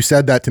because you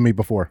said that to me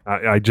before.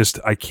 I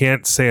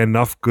can't say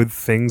enough good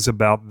things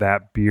about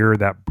that beer,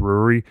 that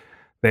brewery.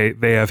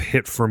 They have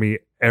hit for me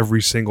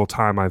every single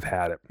time I've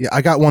had it. Yeah,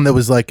 I got one that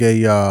was like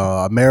a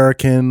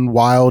American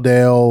wild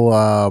ale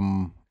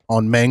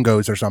on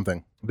mangoes or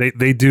something.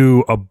 They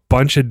do a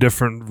bunch of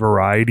different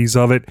varieties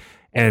of it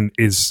and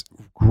is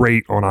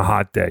great on a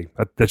hot day.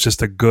 That's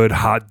just a good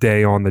hot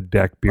day on the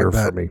deck beer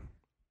for me.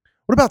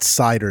 What about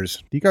ciders?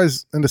 Do you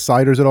guys into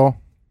ciders at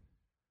all?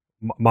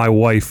 My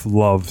wife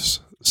loves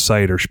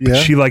cider, but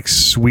she likes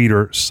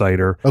sweeter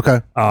cider.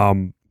 Okay.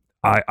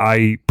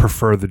 I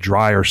prefer the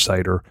drier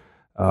cider,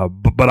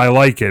 but I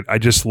like it. I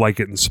just like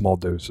it in small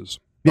doses.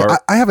 Yeah,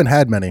 I haven't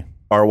had many.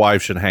 Our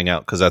wife should hang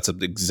out because that's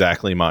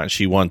exactly mine.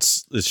 She will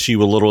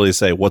literally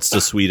say, "What's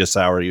the sweetest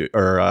sour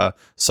or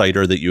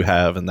cider that you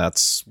have?" And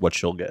that's what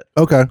she'll get.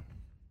 Okay.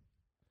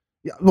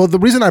 Yeah. Well, the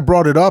reason I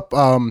brought it up,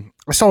 I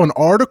saw an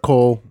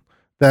article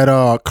that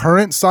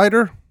Current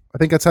Cider, I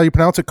think that's how you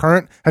pronounce it,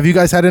 Current. Have you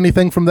guys had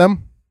anything from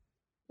them?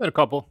 Had a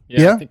couple.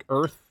 Yeah? I think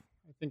Earth,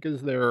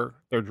 is their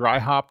dry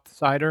hopped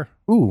cider.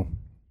 Ooh.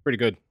 Pretty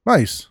good.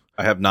 Nice.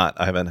 I have not.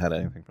 I haven't had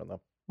anything from them.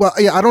 Well,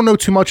 yeah, I don't know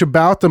too much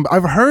about them.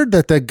 I've heard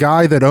that the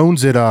guy that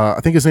owns it, I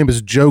think his name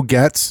is Joe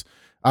Getz.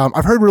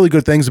 I've heard really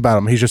good things about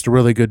him. He's just a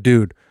really good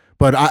dude.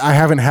 But I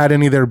haven't had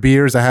any of their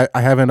beers. I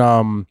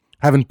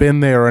haven't been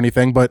there or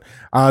anything. But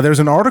there's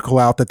an article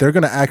out that they're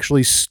going to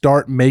actually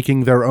start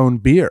making their own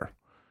beer.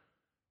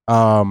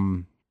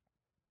 Let's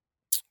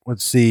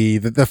see.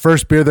 The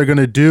first beer they're going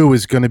to do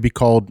is going to be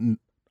called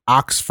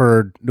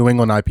Oxford New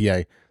England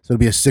IPA. So it'll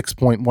be a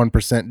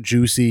 6.1%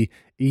 juicy,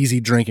 easy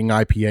drinking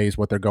IPA is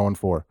what they're going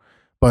for.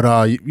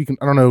 But you can,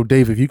 I don't know,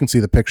 Dave, if you can see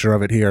the picture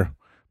of it here,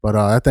 but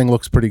that thing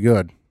looks pretty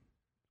good.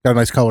 Got a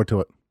nice color to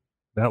it.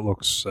 That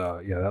looks,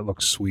 that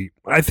looks sweet.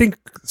 I think,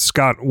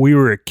 Scott, we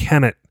were at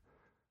Kennett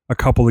a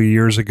couple of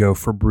years ago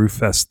for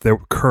Brewfest. Their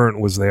Current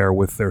was there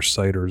with their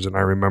ciders, and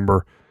I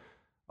remember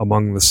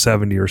among the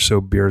 70 or so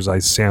beers I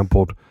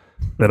sampled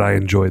that I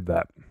enjoyed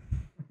that.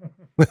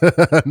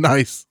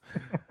 Nice.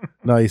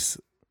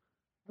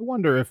 I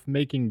wonder if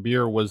making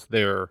beer was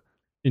their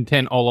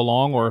intent all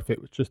along, or if it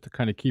was just to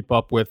kind of keep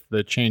up with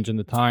the change in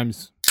the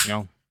times,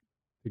 to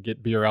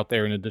get beer out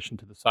there in addition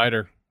to the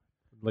cider.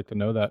 I'd like to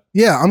know that.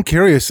 Yeah, I'm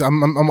curious.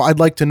 I'd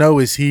like to know,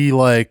 is he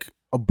like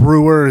a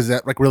brewer? Is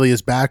that like really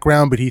his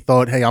background? But he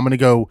thought, hey, I'm going to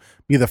go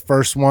be the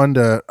first one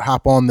to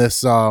hop on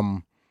this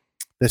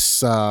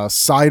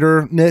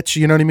cider niche.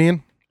 You know what I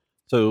mean?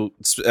 So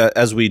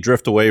as we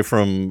drift away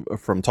from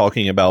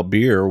talking about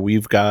beer,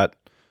 we've got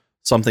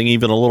something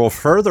even a little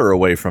further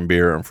away from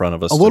beer in front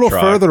of us. A little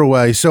further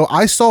away. So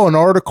I saw an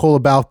article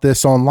about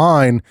this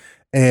online,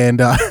 and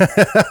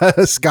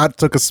Scott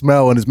took a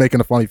smell and is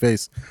making a funny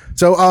face.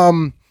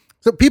 So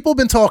people have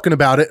been talking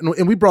about it,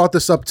 and we brought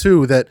this up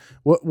too, that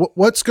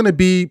what's going to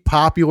be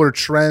popular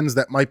trends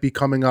that might be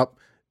coming up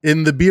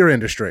in the beer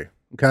industry,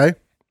 okay?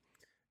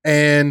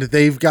 And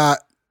they've got,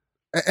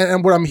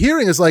 and what I'm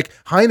hearing is like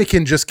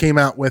Heineken just came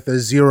out with a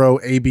 0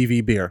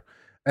 ABV beer,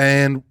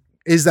 and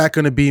is that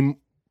going to be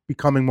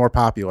becoming more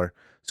popular?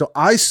 So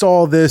I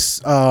saw this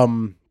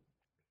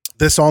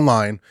this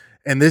online,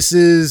 and this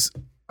is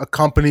a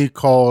company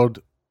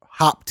called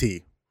Hop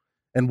Tea,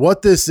 and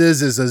what this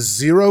is a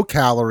 0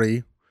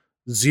 calorie,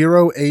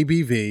 0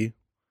 ABV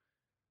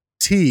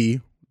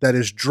tea that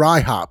is dry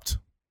hopped,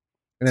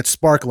 and it's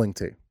sparkling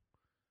tea.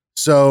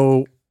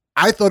 So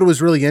I thought it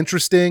was really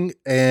interesting.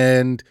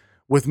 And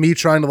with me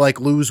trying to like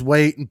lose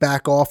weight and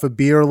back off of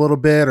beer a little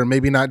bit, or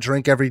maybe not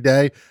drink every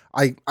day,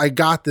 I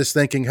got this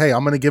thinking, hey,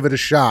 I'm going to give it a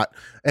shot.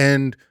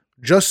 And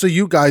just so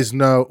you guys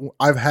know,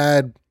 I've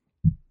had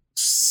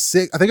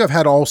I think I've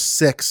had all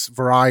 6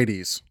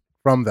 varieties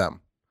from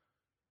them.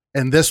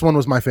 And this one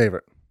was my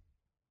favorite.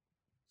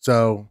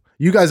 So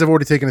you guys have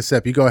already taken a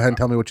sip. You go ahead and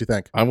tell me what you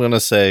think. I'm going to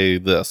say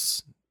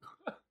this.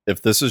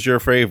 If this is your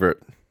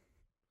favorite,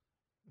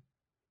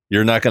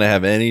 you're not going to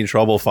have any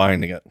trouble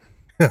finding it.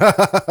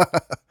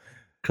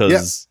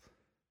 Because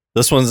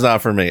this one's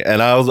not for me.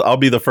 And I'll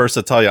be the first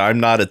to tell you, I'm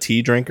not a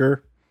tea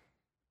drinker.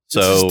 So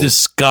this is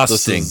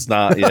disgusting. This is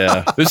not,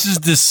 yeah. This is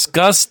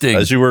disgusting.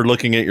 As you were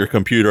looking at your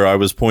computer, I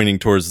was pointing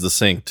towards the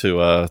sink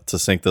to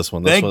sink this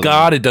one. Thank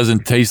God it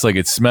doesn't taste like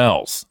it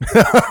smells.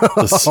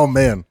 Oh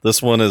man,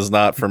 this one is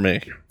not for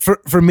me.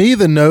 For me,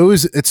 the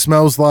nose, it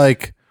smells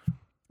like,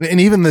 and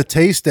even the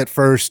taste at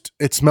first,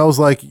 it smells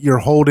like you're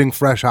holding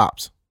fresh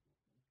hops.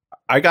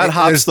 I got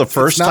hops the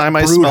first time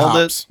I smelled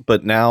it,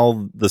 but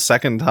now the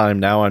second time,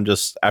 now I'm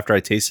just, after I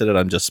tasted it,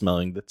 I'm just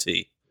smelling the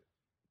tea.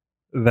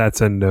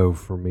 That's a no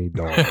for me,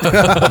 dog.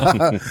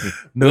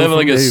 No, they have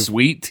like a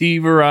sweet tea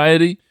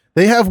variety.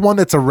 They have one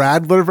that's a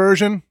Radler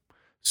version,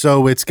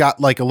 so it's got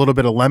like a little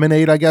bit of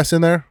lemonade, I guess,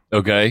 in there.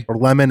 Okay, or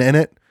lemon in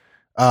it.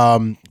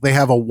 They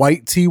have a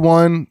white tea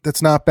one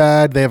that's not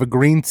bad. They have a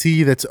green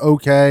tea that's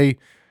okay.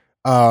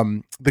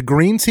 The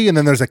green tea, and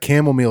then there's a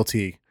chamomile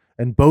tea,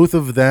 and both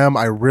of them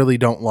I really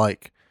don't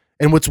like.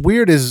 And what's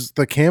weird is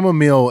the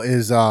chamomile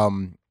is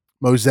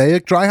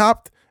Mosaic dry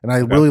hopped, and I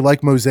really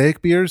like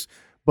Mosaic beers.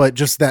 But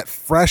just that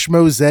fresh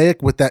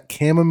Mosaic with that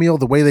chamomile,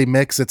 the way they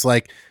mix, it's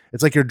like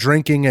you're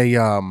drinking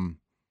a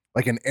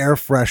like an air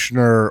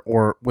freshener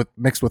or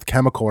mixed with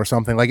chemical or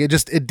something. Like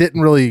it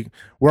didn't really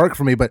work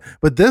for me. But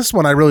this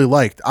one I really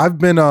liked. I've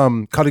been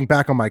cutting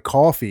back on my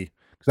coffee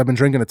because I've been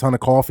drinking a ton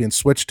of coffee and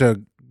switched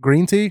to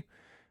green tea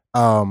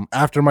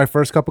after my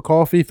first cup of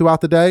coffee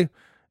throughout the day.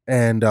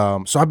 And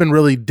so I've been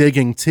really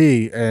digging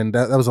tea, and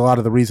that was a lot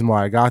of the reason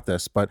why I got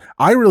this. But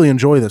I really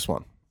enjoy this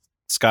one.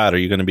 Scott, are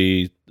you going to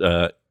be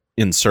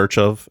in search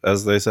of,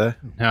 as they say?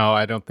 No,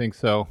 I don't think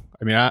so.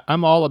 I mean,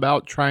 I'm all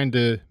about trying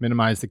to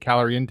minimize the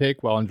calorie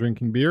intake while I'm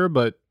drinking beer,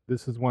 but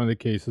this is one of the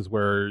cases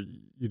where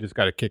you just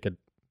got to kick it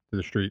to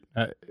the street.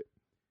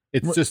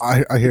 It's just, I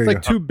hear it's you.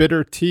 like too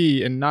bitter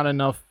tea and not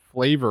enough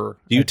flavor.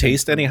 Do you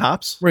taste any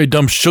hops? Very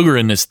dumb sugar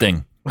in this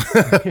thing.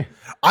 I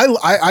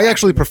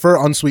actually prefer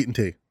unsweetened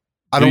tea.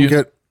 I Do don't you?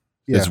 get.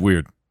 Yeah. It's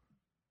weird.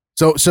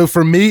 So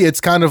for me, it's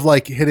kind of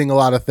like hitting a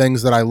lot of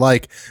things that I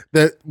like.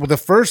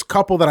 The first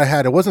couple that I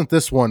had, it wasn't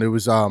this one. It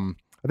was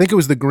I think it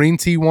was the green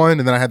tea one,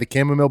 and then I had the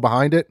chamomile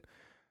behind it.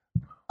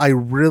 I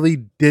really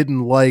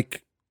didn't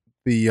like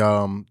the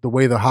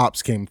way the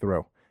hops came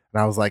through,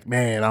 and I was like,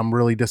 man, I'm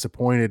really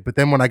disappointed. But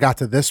then when I got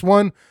to this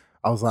one,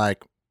 I was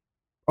like,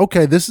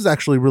 okay, this is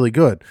actually really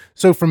good.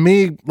 So for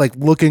me, like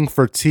looking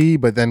for tea,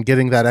 but then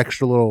getting that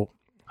extra little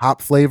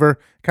hop flavor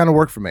kind of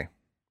worked for me.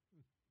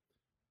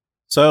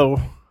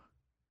 So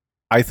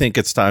I think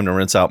it's time to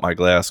rinse out my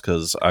glass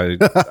because I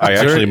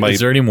actually might. Is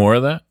there any more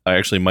of that? I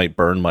actually might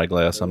burn my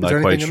glass. I'm Is there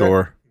not quite anything in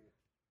sure.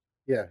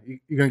 Yeah,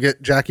 you're gonna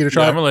get Jackie to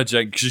try. Yeah, it? I'm gonna let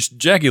Jackie.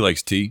 Jackie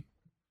likes tea.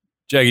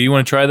 Jackie, you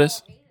want to try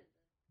this?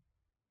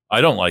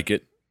 I don't like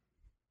it.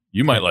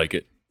 You might like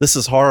it. This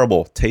is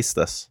horrible. Taste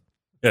this.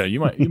 Yeah,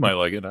 you might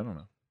like it. I don't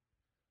know.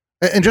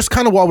 And just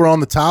kind of while we're on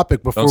the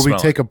topic, before Don't we smell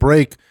take a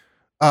break,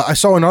 I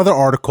saw another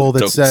article that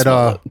Don't said,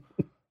 smell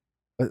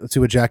let's see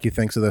what Jackie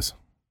thinks of this.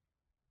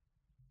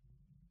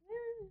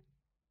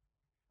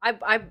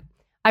 I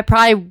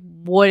probably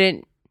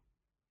wouldn't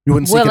You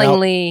wouldn't seek it out?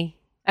 willingly.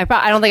 I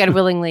don't think I'd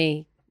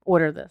willingly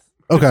order this.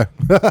 Okay.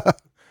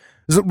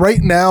 So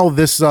right now,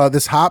 this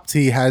hop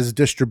tea has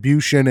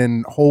distribution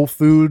in Whole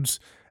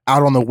Foods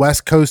out on the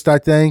West Coast, I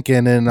think,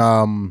 and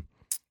in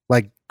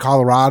like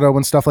Colorado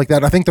and stuff like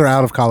that. I think they're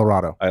out of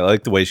Colorado. I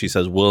like the way she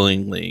says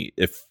willingly.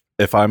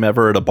 If I'm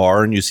ever at a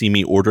bar and you see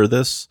me order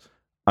this,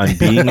 I'm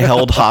being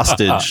held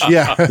hostage.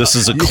 Yeah, This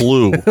is a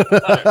clue.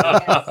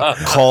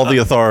 Call the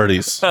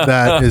authorities.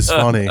 that is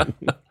funny.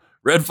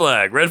 Red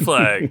flag. Red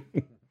flag.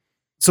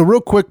 So real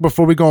quick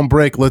before we go on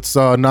break, let's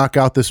knock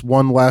out this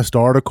one last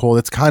article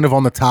that's kind of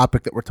on the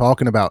topic that we're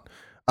talking about.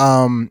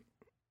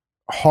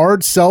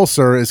 Hard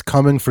seltzer is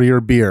coming for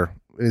your beer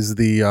is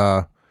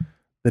the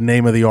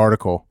name of the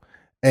article.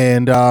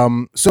 And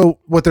so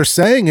what they're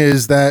saying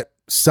is that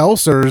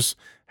seltzers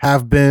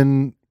have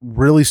been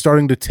really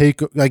starting to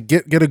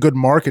get a good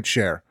market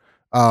share.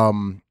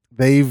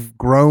 They've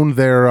grown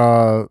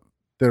their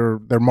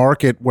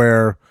market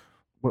where,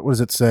 what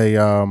does it say?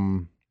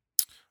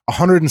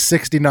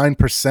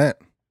 169%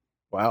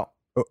 Wow.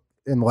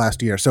 in the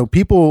last year. So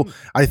people,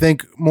 I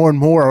think more and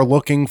more are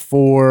looking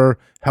for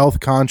health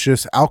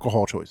conscious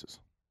alcohol choices.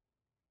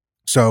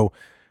 So,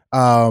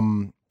 let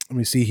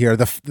me see here.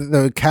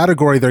 The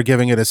category they're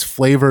giving it is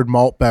flavored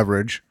malt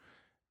beverage.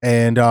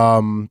 And,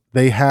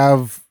 they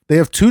have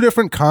 2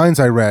 different kinds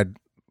I read.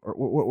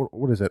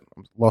 What is it?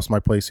 Lost my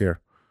place here.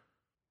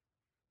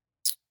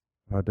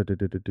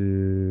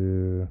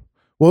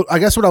 Well, I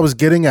guess what I was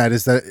getting at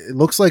is that it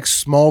looks like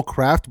small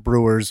craft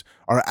brewers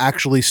are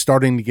actually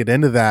starting to get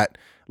into that.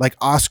 Like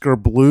Oscar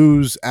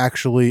Blues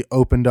actually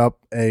opened up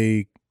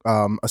a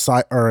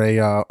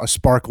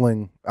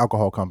sparkling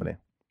alcohol company.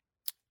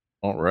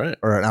 All right.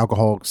 Or an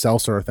alcoholic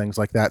seltzer or things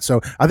like that.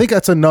 So I think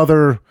that's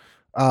another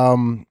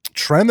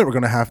trend that we're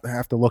going to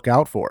have to look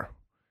out for.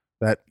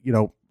 That,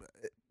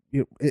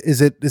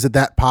 is it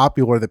that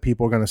popular that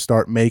people are going to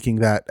start making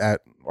that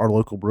at our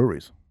local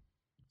breweries?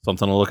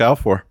 Something to look out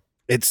for.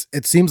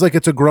 It seems like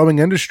it's a growing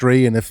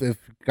industry, and if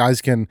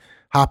guys can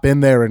hop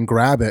in there and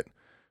grab it,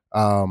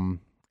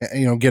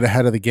 get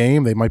ahead of the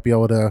game, they might be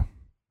able to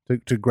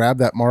grab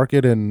that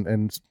market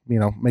and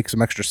make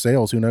some extra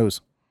sales. Who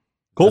knows?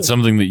 Cool. That's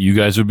something that you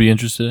guys would be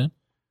interested in?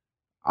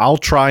 I'll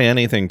try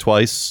anything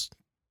twice,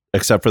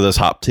 except for this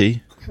hop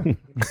tea.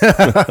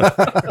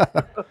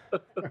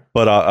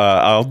 But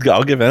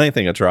I'll give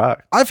anything a try.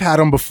 I've had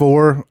them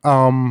before.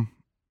 I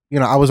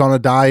was on a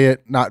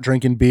diet, not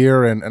drinking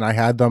beer, and I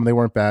had them. They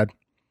weren't bad.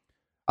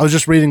 I was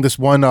just reading this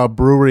one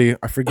brewery.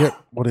 I forget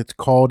what it's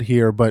called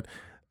here, but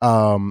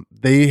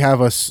they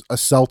have a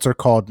seltzer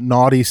called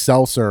Naughty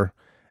Seltzer.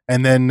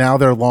 And then now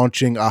they're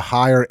launching a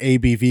higher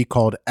ABV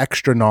called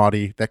Extra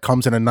Naughty that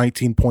comes in a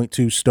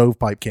 19.2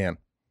 stovepipe can.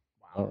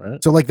 All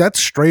right. So that's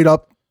straight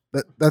up.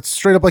 That's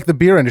straight up like the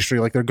beer industry.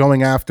 Like they're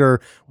going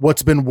after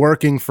what's been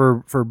working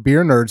for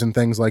beer nerds and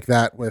things like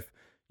that with,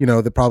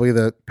 probably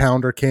the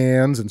pounder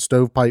cans and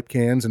stovepipe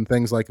cans and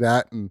things like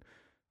that. And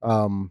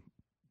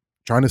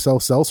trying to sell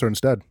seltzer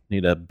instead.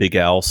 Need a Big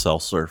Al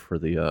seltzer for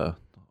the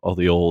all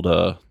the old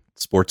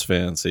sports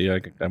fans. See,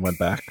 I went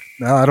back.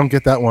 No, I don't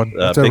get that one.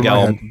 Big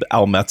Al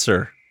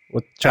Metzer.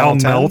 What Al Channel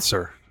 10?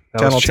 Meltzer.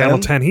 That was Channel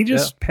 10. He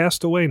just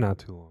passed away not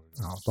too long.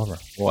 Oh, bummer.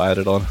 We'll add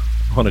it on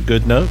a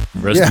good note.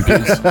 Rest in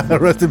peace.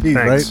 Rest in peace,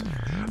 Thanks. right?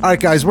 All right,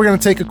 guys, we're going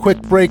to take a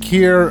quick break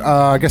here.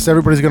 I guess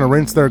everybody's going to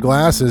rinse their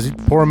glasses. You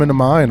pour them into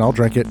mine. I'll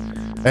drink it.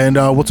 And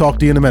we'll talk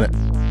to you in a minute.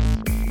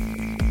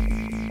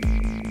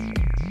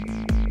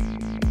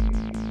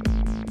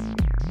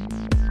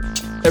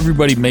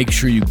 Everybody make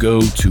sure you go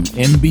to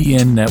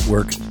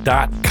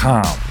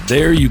mbnnetwork.com.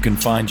 There you can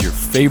find your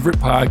favorite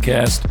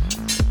podcast,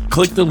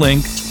 click the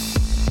link,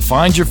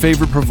 find your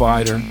favorite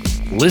provider,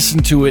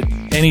 listen to it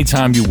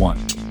anytime you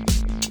want.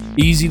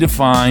 Easy to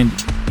find,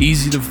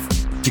 easy to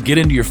get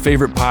into your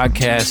favorite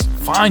podcast,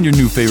 find your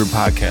new favorite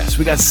podcast.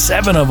 We got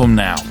 7 of them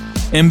now.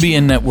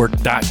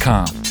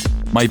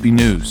 mbnnetwork.com. Might be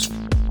news,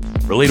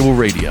 relatable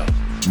radio,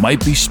 might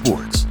be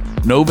sports,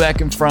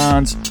 Novak and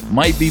Franz,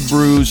 might be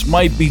brews,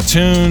 might be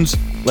tunes.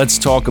 Let's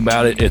talk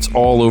about it. It's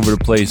all over the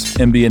place.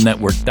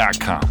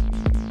 mbnnetwork.com.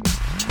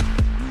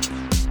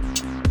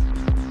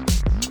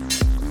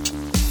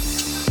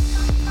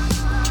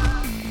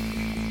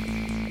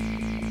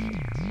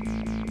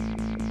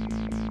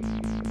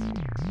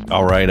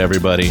 All right,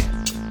 everybody.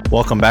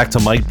 Welcome back to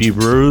Might Be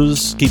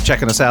Brews. Keep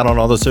checking us out on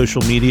all the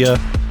social media,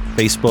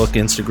 Facebook,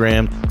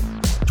 Instagram,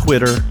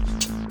 Twitter.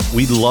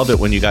 We love it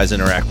when you guys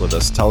interact with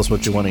us. Tell us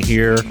what you want to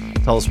hear.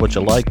 Tell us what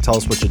you like. Tell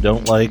us what you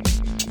don't like.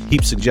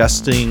 Keep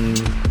suggesting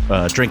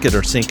Drink It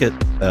or Sink It.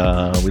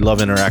 We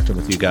love interacting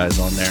with you guys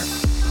on there.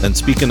 And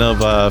speaking of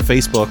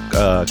Facebook,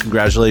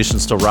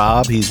 congratulations to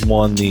Rob. He's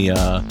won the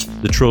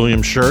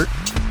Trillium shirt.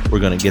 We're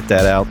going to get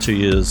that out to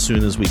you as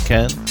soon as we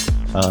can.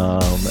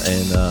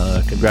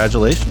 And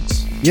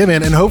congratulations. Yeah,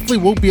 man. And hopefully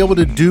we'll be able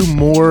to do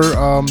more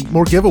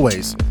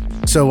giveaways.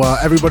 So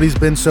everybody's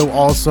been so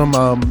awesome,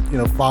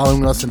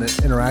 following us and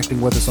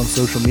interacting with us on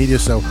social media.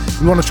 So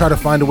we want to try to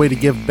find a way to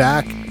give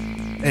back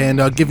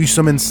and give you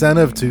some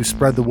incentive to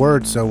spread the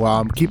word.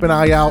 So keep an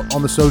eye out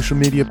on the social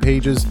media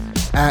pages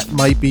at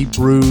Might Be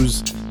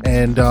Brews,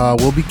 and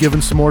we'll be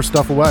giving some more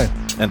stuff away.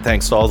 And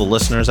thanks to all the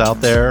listeners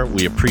out there.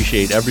 We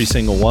appreciate every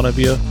single one of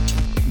you.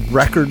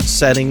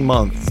 Record-setting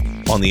month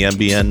on the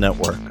MBN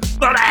network.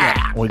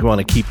 Yeah. We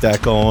want to keep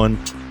that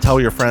going. Tell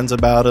your friends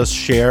about us.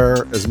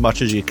 Share as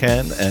much as you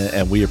can,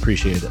 and we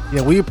appreciate it.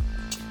 Yeah, we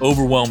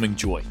Overwhelming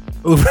joy.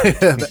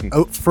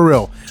 for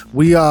real.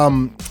 We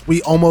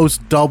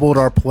almost doubled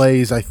our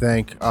plays, I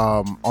think,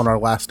 on our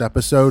last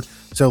episode.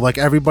 So like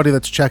everybody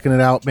that's checking it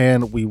out,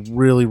 man, we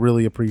really,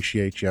 really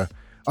appreciate you.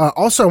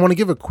 Also, I want to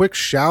give a quick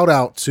shout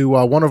out to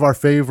one of our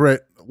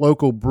favorite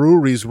local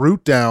breweries,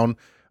 Root Down.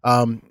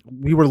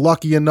 We were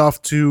lucky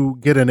enough to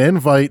get an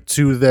invite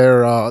to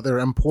their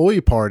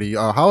employee party,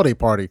 holiday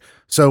party.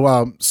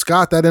 So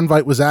Scott, that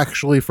invite was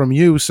actually from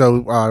you.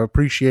 So I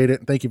appreciate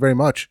it. Thank you very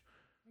much.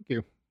 Thank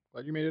you.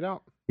 Glad you made it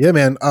out. Yeah,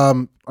 man.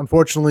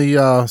 Unfortunately,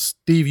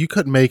 Steve, you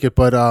couldn't make it,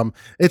 but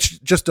it's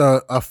just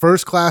a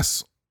first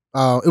class.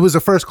 It was a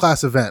first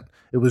class event.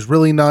 It was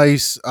really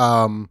nice.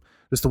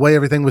 Just the way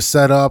everything was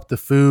set up, the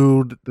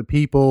food, the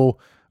people.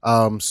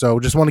 So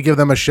just want to give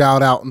them a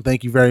shout out and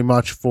thank you very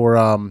much for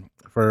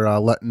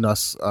letting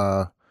us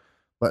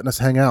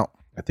hang out.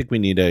 I think we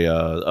need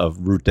a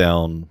Root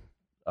Down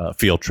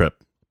field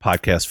trip,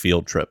 podcast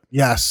field trip.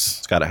 Yes,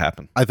 It's got to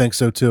happen. I think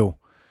so too.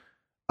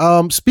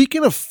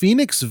 Speaking of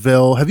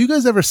Phoenixville, have you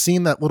guys ever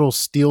seen that little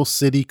Steel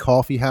City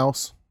coffee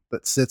house?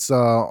 that sits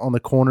on the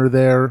corner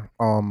there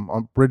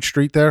on Bridge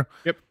Street there.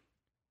 Yep.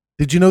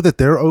 Did you know that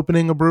they're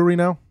opening a brewery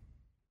now?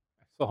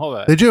 So hold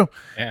that. Did you?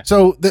 Yeah.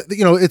 So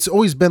it's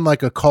always been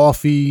like a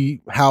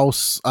coffee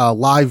house,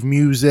 live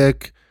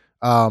music.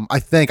 I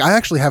think I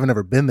actually haven't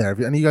ever been there. Have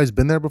any of you guys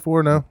been there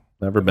before? No,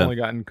 Never I've been. only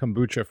gotten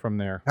kombucha from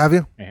there. have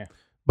you? Yeah.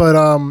 But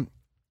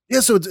yeah.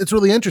 So it's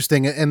really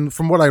interesting, and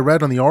from what I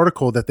read on the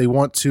article, that they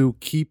want to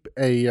keep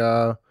they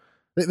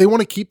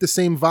want to keep the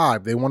same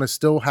vibe. They want to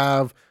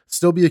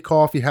still be a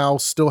coffee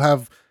house, still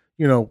have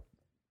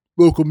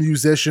local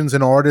musicians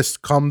and artists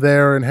come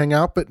there and hang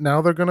out. But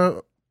now they're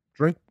gonna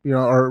drink,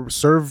 or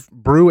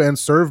brew and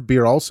serve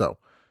beer also.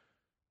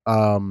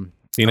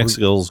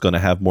 Phoenixville is going to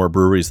have more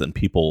breweries than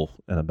people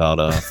in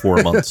about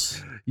 4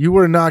 months. You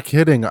were not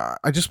kidding.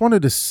 I just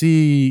wanted to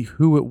see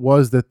who it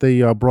was that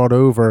they brought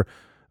over.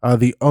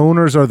 The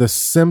owners are the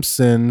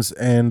Simpsons,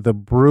 and the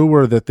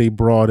brewer that they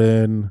brought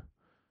in.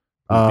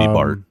 Be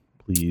Bart,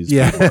 please. Be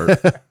Yeah.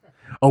 Bart.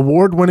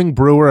 Award-winning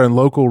brewer and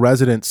local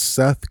resident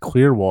Seth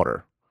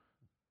Clearwater.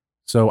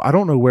 So I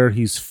don't know where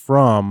he's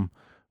from,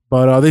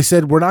 but they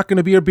said, we're not going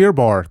to be a beer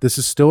bar. This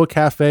is still a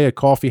cafe, a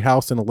coffee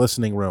house, and a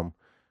listening room.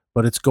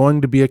 But it's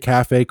going to be a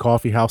cafe,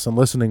 coffee house, and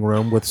listening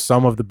room with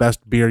some of the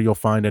best beer you'll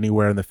find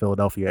anywhere in the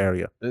Philadelphia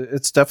area.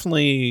 It's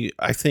definitely,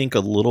 I think, a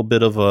little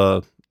bit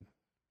of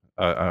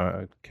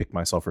I kick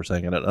myself for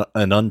saying it,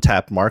 an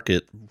untapped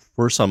market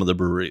for some of the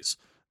breweries.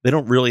 They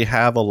don't really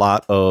have a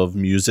lot of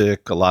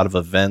music, a lot of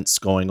events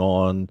going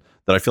on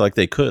that I feel like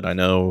they could. I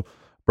know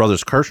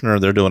Brothers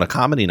Kirshner, they're doing a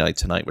comedy night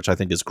tonight, which I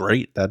think is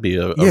great. That'd be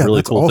a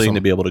really cool thing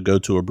to be able to go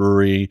to a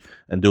brewery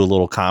and do a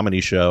little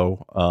comedy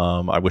show.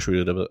 I wish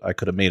I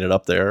could have made it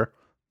up there,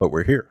 but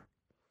we're here,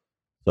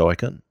 so I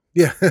couldn't.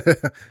 Yeah.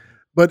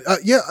 But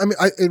yeah, I mean,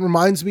 it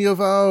reminds me of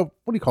what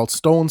do you call it?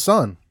 Stolen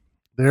Sun.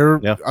 They're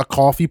a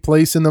coffee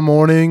place in the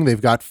morning.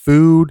 They've got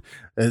food.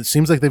 It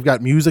seems like they've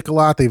got music a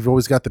lot. They've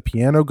always got the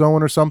piano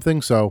going or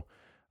something. So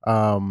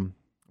I don't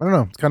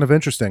know. It's kind of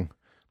interesting.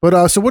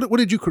 But so what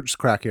did you just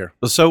crack here?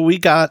 So we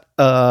got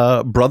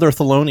Brother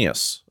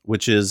Thelonious,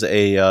 which is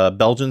a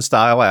Belgian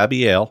style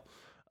Abbey Ale.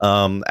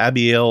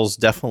 Abbey Ales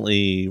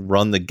definitely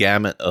run the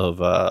gamut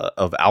of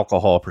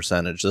alcohol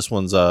percentage. This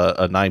one's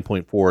a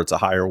 9.4. It's a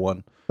higher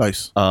one.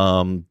 Nice.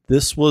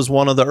 This was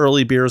one of the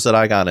early beers that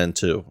I got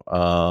into.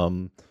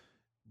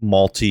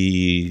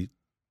 Malty,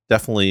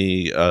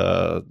 definitely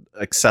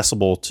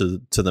accessible to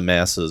the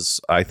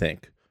masses, I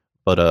think,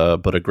 but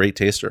a great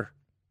taster.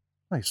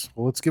 Nice.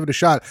 Well, let's give it a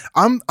shot.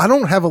 I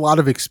don't have a lot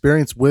of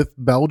experience with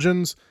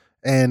Belgians,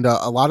 and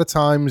a lot of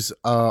times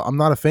I'm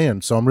not a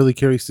fan. So I'm really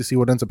curious to see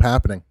what ends up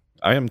happening.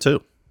 I am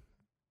too.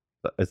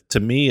 To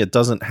me, it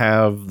doesn't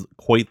have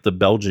quite the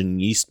Belgian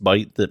yeast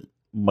bite that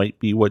might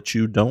be what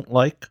you don't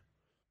like.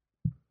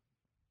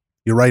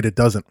 You're right. It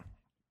doesn't.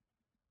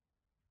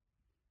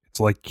 It's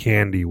like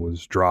candy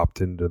was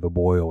dropped into the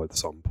boil at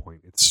some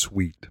point. It's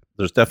sweet.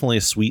 There's definitely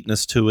a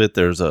sweetness to it.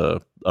 There's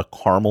a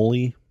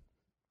caramel,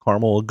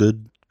 a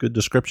good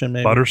description,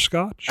 maybe.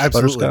 Butterscotch?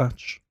 Absolutely.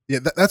 Butterscotch. Yeah,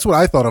 that's what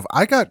I thought of.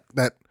 I got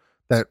that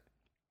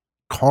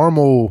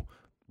caramel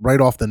right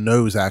off the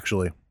nose,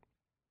 actually.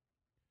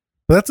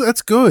 But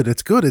that's good.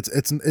 It's good.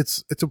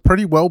 It's a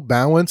pretty well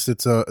balanced.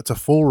 It's a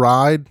full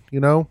ride.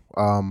 I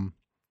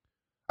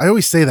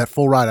always say that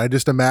full ride. I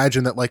just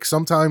imagine that like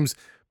sometimes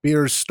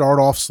beers start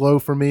off slow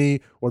for me,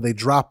 or they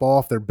drop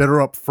off. They're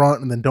bitter up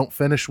front and then don't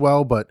finish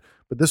well. But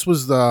this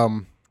was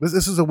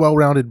this is a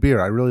well-rounded beer.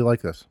 I really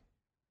like this.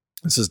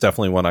 This is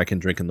definitely one I can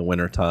drink in the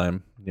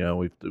wintertime.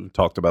 We've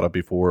talked about it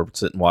before,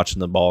 sitting watching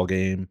the ball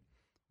game,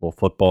 a little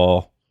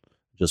football,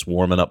 just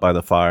warming up by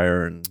the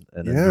fire and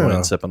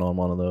enjoying sipping on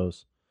one of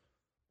those.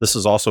 This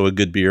is also a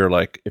good beer.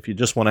 Like if you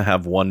just want to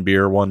have one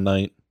beer one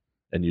night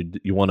and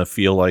you want to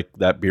feel like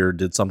that beer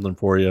did something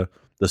for you,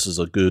 this is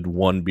a good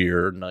one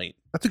beer night.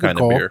 That's a good kind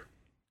call. of beer.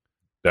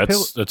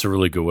 That's a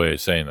really good way of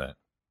saying that.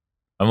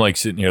 I'm like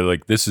sitting here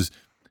like it's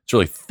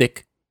really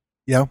thick.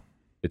 Yeah.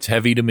 It's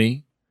heavy to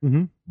me,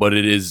 Mm-hmm. but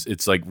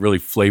it's like really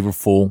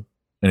flavorful,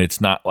 and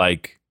it's not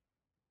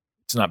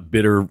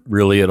bitter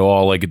really at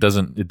all. Like it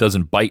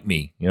doesn't bite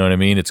me. You know what I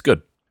mean? It's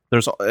good.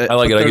 I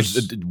like it.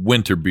 It's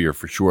winter beer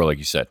for sure, like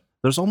you said.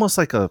 There's almost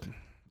like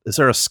is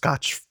there a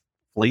Scotch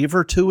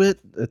flavor to it?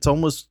 It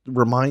almost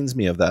reminds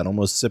me of that.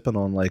 Almost sipping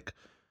on like,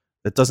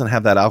 it doesn't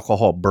have that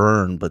alcohol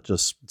burn, but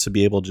just to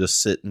be able to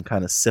just sit and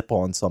kind of sip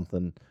on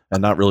something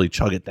and not really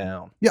chug it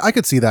down. Yeah, I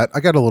could see that. I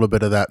got a little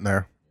bit of that in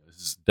there. This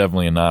is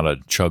definitely not a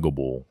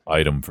chuggable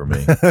item for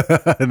me,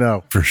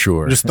 No, for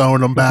sure. just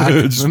throwing them back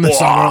in Just, the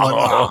summer. Like,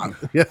 wow.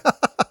 yeah.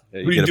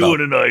 Yeah, What are you doing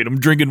tonight? I'm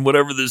drinking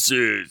whatever this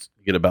is.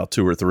 You get about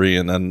 2 or 3,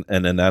 and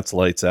then that's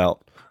lights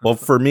out. Well,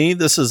 for me,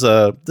 this is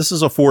a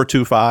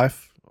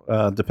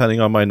 4.25. Depending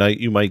on my night,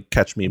 you might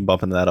catch me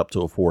bumping that up to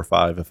a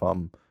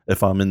 4.5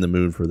 if I'm in the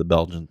mood for the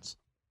Belgians.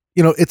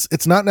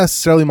 It's not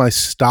necessarily my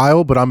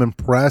style, but I'm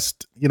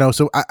impressed.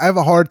 So I have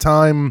a hard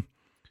time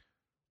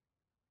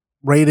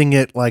rating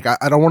it. Like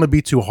I don't want to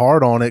be too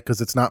hard on it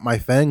because it's not my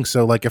thing.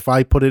 So like if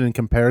I put it in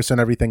comparison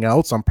to everything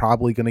else, I'm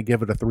probably going to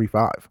give it a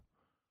 3.5.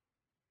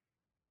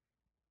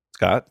 It's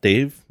Scott,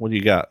 Dave, what do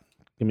you got?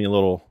 Give me a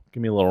little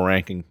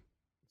ranking.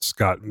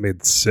 Scott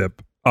mid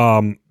sip.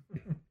 I'm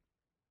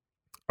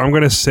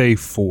gonna say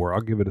 4. I'll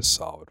give it a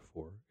solid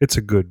 4. It's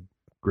a good,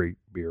 great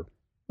beer.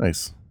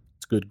 Nice.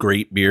 It's good,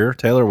 great beer.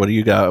 Taylor, what do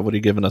you got? What are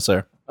you giving us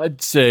there?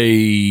 I'd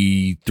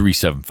say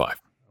 3.75. All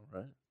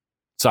right.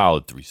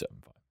 Solid 3.75.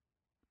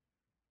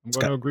 I'm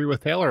going to agree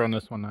with Taylor on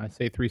this one. I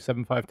say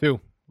 3.75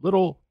 too.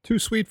 Little too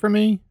sweet for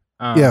me.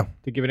 Yeah.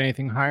 To give it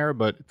anything higher,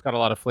 but it's got a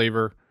lot of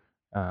flavor.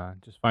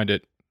 Just find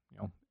it,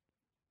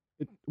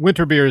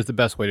 winter beer is the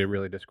best way to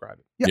really describe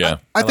it. Yeah.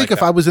 I think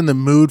if I was in the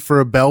mood for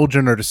a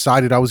Belgian or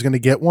decided I was going to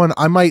get one,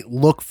 I might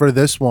look for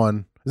this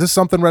one. Is this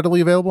something readily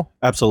available?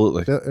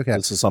 Absolutely. Okay.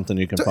 This is something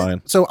you can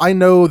find. So I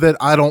know that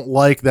I don't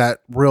like that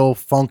real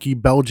funky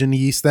Belgian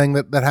yeast thing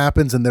that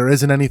happens, and there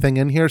isn't anything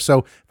in here. So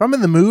if I'm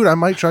in the mood, I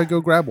might try to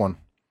go grab one.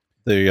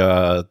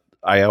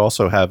 I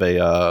also have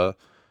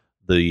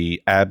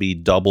the Abbey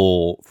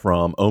Double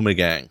from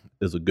Omegang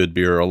is a good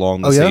beer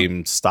along the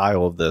same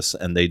style of this,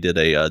 and they did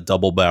a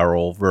double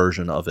barrel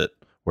version of it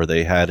where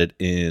they had it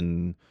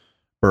in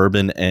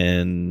bourbon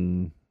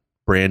and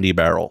brandy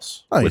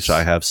barrels, Nice. which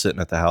I have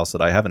sitting at the house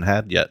that I haven't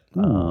had yet.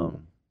 But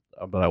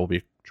I will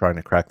be trying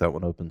to crack that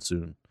one open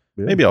soon.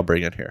 Yeah. Maybe I'll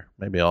bring it here.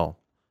 Maybe I'll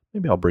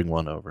bring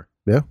one over.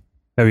 Have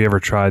you ever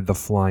tried the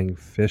Flying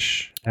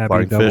Fish Abbey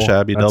Flying Double? Fish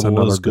Abbey That's Double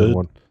another was good.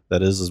 one.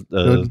 That is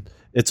Good.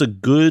 it's a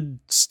good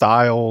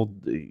style.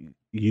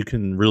 You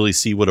can really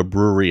see what a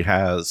brewery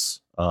has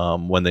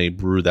when they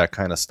brew that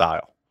kind of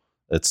style.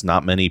 It's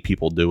not many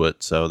people do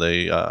it, so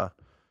they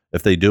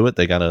if they do it,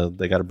 they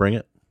gotta bring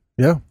it.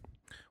 Yeah.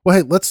 Well,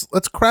 hey, let's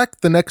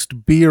crack the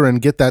next beer and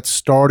get that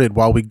started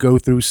while we go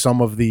through some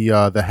of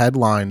the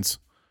headlines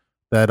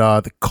that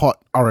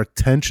caught our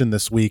attention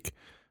this week.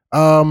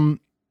 So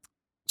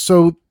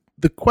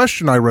the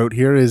question I wrote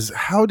here is,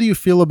 how do you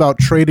feel about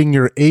trading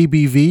your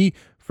ABV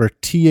for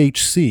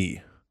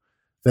THC?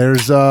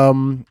 There's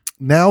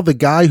now the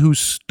guy who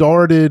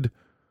started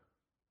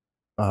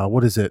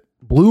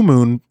Blue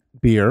Moon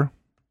Beer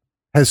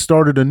has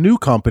started a new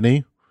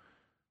company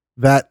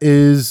that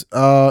is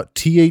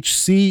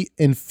THC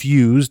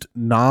infused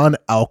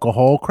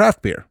non-alcohol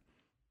craft beer.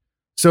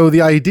 So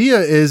the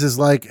idea is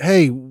like,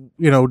 hey,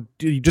 you're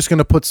just going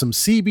to put some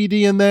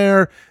CBD in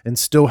there and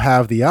still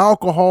have the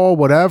alcohol,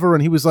 whatever.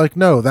 And he was like,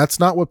 no, that's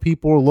not what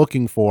people are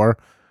looking for.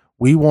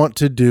 We want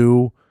to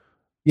do,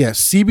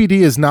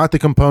 CBD is not the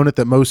component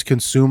that most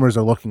consumers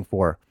are looking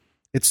for.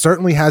 It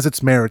certainly has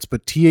its merits,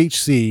 but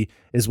THC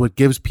is what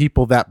gives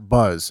people that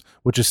buzz,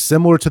 which is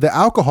similar to the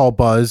alcohol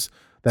buzz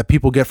that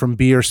people get from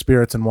beer,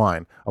 spirits, and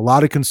wine. A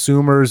lot of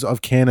consumers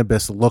of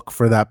cannabis look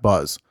for that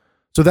buzz.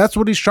 So that's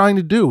what he's trying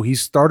to do.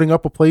 He's starting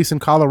up a place in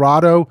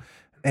Colorado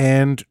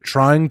and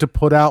trying to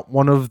put out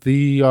one of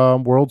the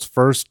world's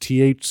first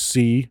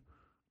THC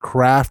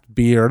craft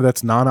beer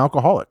that's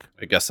non-alcoholic.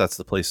 I guess that's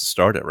the place to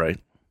start it, right?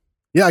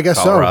 Yeah, I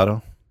guess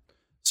Colorado.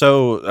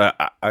 So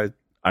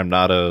I'm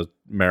not a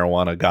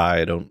marijuana guy.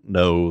 I don't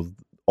know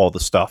all the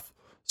stuff.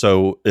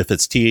 So if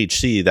it's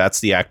THC, that's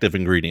the active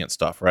ingredient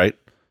stuff, right?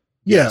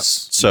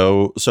 Yes.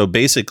 So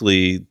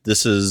basically,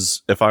 this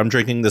is, if I'm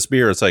drinking this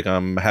beer, it's like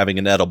I'm having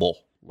an edible.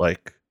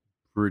 Like,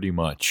 Pretty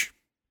much.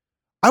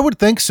 I would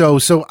think so.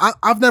 So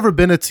I've never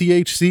been a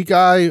THC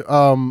guy,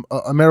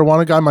 a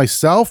marijuana guy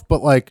myself,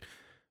 but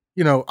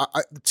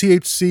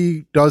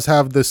THC does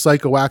have the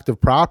psychoactive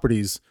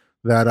properties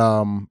that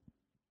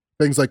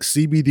things like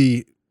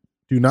CBD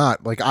do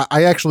not. Like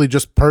I actually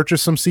just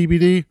purchased some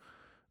CBD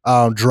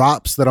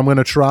drops that I'm going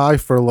to try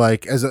for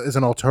like as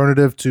an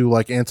alternative to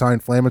like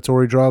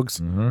anti-inflammatory drugs,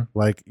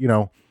 like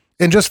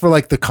and just for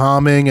like the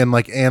calming and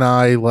like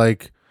instead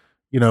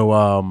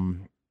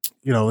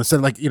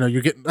of like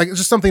you're getting like it's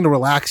just something to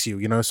relax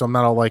you, so I'm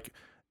not all like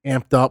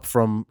amped up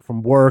from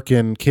work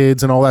and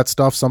kids and all that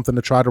stuff, something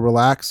to try to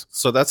relax.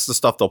 So that's the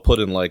stuff they'll put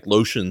in like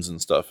lotions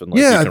and stuff, and like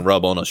you can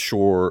rub on a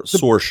sore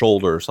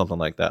shoulder or something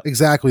like that.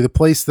 Exactly. The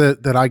place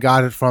that I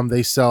got it from,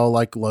 they sell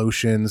like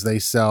lotions, they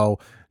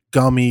sell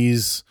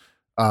gummies,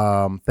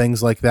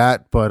 things like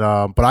that. But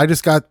I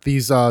just got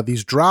these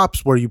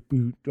drops where you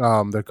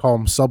they call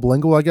them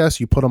sublingual, I guess.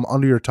 You put them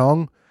under your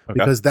tongue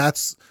because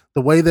that's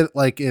the way that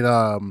like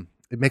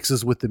it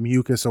mixes with the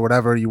mucus or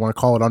whatever you want to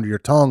call it under your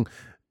tongue.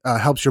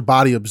 Helps your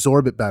body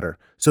absorb it better.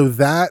 So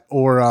that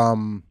or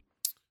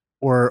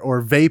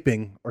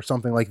vaping or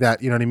something like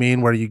that, you know what I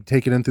mean, where you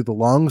take it in through the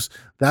lungs,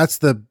 that's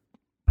the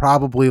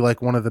probably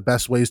like one of the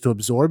best ways to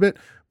absorb it.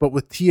 But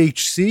with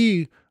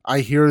THC, I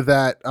hear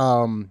that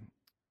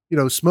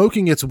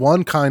smoking, it's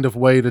one kind of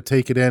way to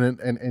take it in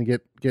and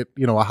get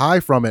a high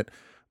from it,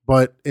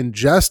 but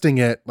ingesting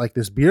it like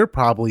this beer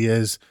probably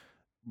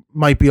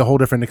might be a whole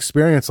different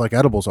experience like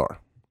edibles are.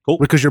 Cool.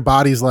 Because your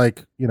body's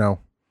like,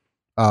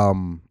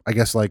 I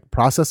guess like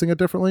processing it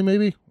differently,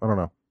 maybe. I don't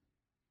know.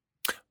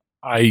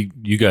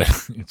 You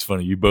guys, it's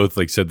funny. You both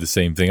like said the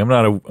same thing. I'm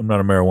not a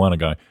marijuana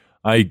guy.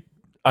 I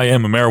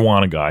am a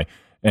marijuana guy,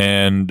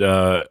 and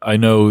I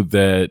know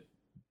that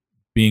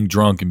being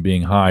drunk and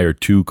being high are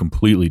two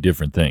completely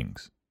different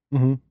things.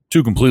 Mm-hmm.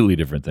 Two completely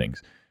different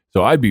things.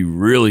 So I'd be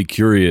really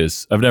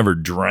curious. I've never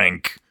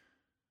drank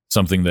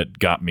something that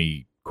got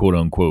me quote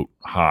unquote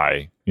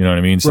high. You know what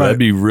I mean? So Right. that'd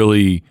be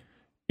really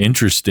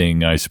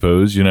interesting, I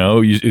suppose. You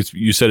know,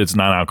 you said it's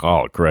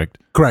non-alcoholic, correct?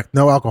 Correct.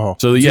 No alcohol.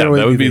 So yeah, Zero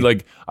that would be ABV.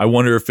 like, I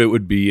wonder if it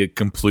would be a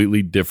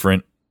completely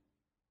different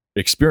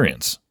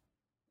experience.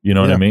 You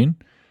know what Yeah. I mean?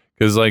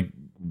 Because like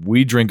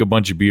we drink a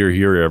bunch of beer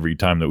here every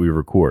time that we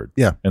record.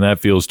 Yeah. And that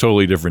feels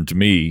totally different to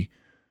me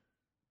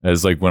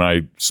as like when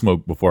I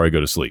smoke before I go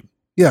to sleep.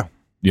 Yeah.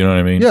 You know what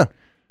I mean? Yeah.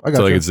 I got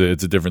So like you.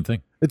 it's a different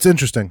thing. It's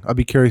interesting. I'd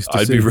be curious to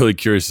I'd see. be really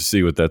curious to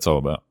see what that's all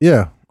about.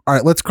 Yeah. All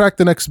right, let's crack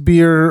the next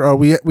beer.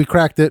 We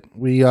cracked it.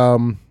 We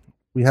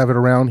have it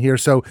around here.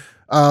 So,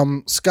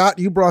 Scott,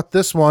 you brought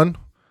this one.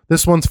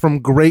 This one's from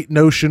Great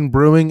Notion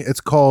Brewing. It's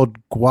called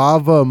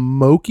Guava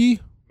Mochi.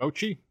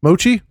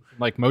 Mochi,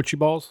 like mochi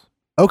balls.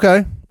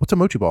 Okay. What's a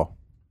mochi ball?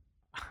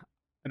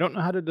 I don't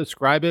know how to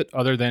describe it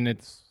other than I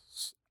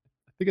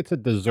think it's a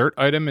dessert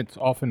item. It's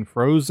often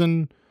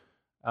frozen.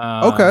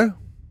 Okay.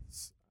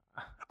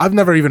 I've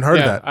never even heard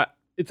of yeah, that.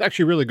 it's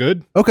actually really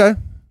good. Okay.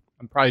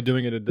 I'm probably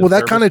doing it a disservice. Well,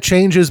 that kind of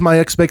changes my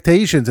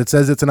expectations. It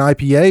says it's an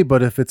IPA,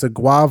 but if it's a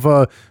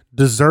guava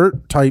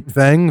dessert type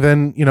thing,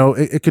 then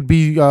it could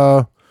be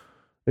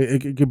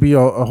it could be a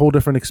whole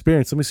different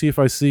experience. Let me see if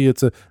I see.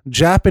 It's a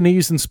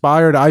Japanese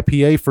inspired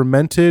IPA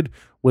fermented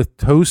with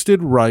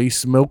toasted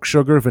rice, milk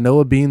sugar,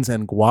 vanilla beans,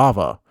 and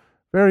guava.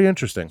 Very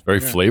interesting. Very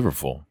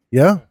flavorful.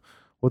 Yeah,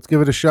 let's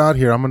give it a shot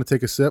here. I'm going to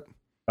take a sip.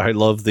 I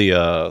love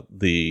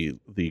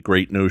the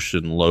Great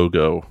Notion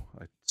logo.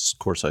 Of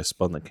course, I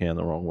spun the can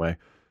the wrong way.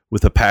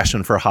 With a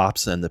passion for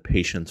hops and the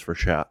patience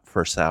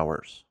for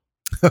sours.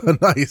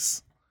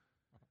 Nice.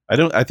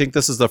 I think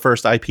this is the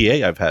first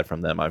IPA I've had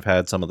from them. I've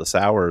had some of the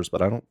sours,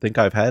 but I don't think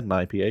I've had an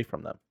IPA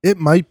from them. It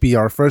might be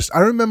our first. I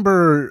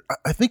remember,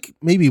 I think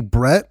maybe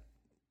Brett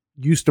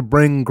used to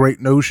bring Great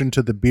Notion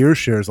to the beer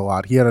shares a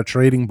lot. He had a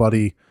trading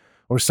buddy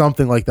or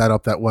something like that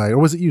up that way. Or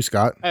was it you,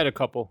 Scott? I had a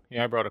couple.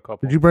 Yeah, I brought a couple.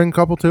 Did you bring a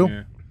couple too?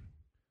 Yeah.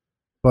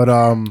 But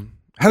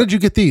how did you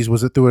get these?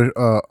 Was it through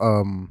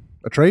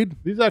a trade?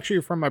 These actually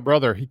are from my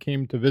brother. He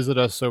came to visit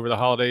us over the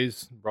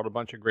holidays. Brought a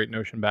bunch of Great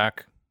Notion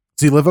back.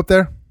 Does he live up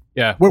there?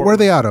 Yeah. Where are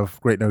they out of?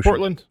 Great Notion.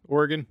 Portland,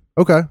 Oregon.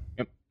 Okay.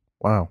 Yep.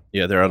 Wow.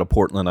 Yeah, they're out of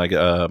Portland.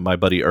 My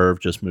buddy Irv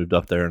just moved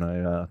up there, and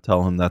I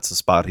tell him that's the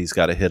spot he's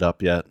got to hit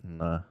up yet,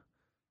 and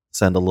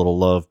send a little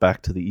love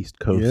back to the East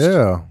Coast.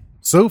 Yeah.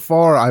 So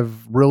far,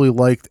 I've really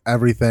liked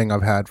everything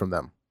I've had from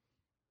them.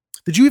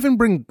 Did you even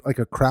bring like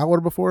a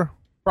crowler before?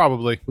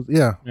 Probably.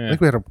 Yeah. Yeah. I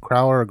think we had a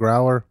crowler, a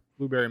growler.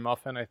 Blueberry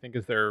muffin, I think,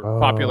 is their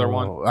popular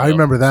one. Oh, I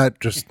remember that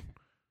just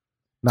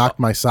knocked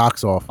my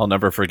socks off. I'll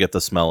never forget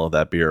the smell of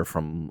that beer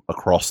from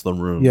across the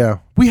room. Yeah.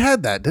 We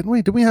had that, didn't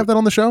we? Did we have that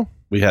on the show?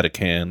 We had a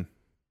can.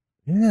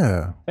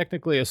 Yeah.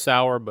 Technically a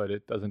sour, but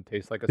it doesn't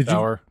taste like a Did you-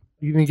 sour.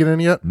 You didn't get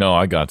any yet? No,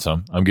 I got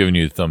some. I'm giving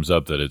you a thumbs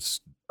up that it's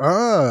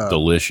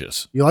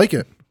delicious. You like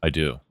it? I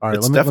do. All right.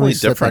 It's let me definitely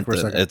sit back different. for a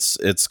second.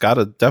 It's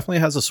definitely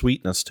has a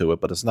sweetness to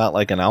it, but it's not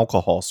like an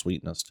alcohol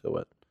sweetness to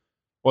it.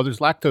 Well, there's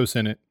lactose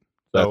in it.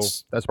 So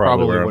that's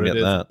probably probably where I'm what it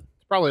getting is. that.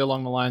 It's probably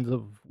along the lines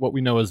of what we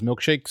know as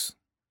milkshakes,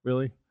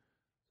 really.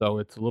 So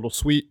it's a little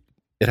sweet.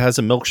 It has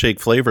a milkshake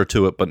flavor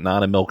to it, but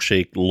not a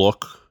milkshake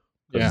look. 'Cause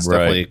Yeah. It's Right.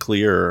 definitely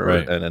clear,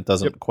 Right. and it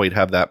doesn't Yep. quite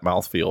have that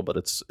mouthfeel, but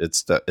it's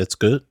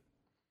good.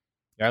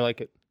 Yeah, I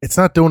like it. It's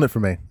not doing it for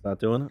me. Not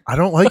doing it. I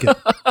don't like it.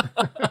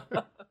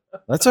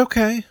 That's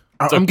okay.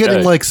 I'm getting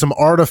okay. like some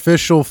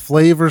artificial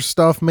flavor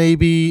stuff.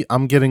 Maybe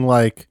I'm getting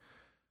like,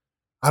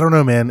 I don't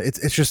know, man. It's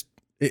just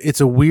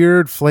it's a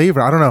weird flavor.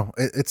 I don't know.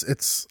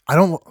 I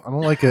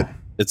don't like it.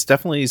 It's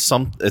definitely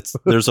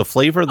there's a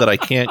flavor that I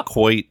can't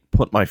quite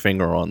put my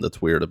finger on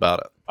that's weird about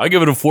it. I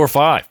give it a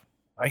 4.5.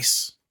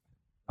 Nice.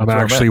 I'm That's where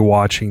I'm actually at.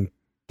 watching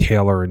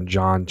Taylor and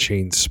John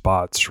change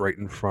spots right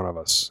in front of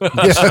us.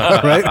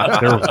 Yeah, right.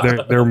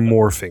 They're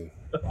morphing.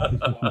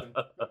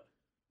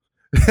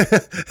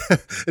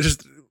 It's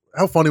just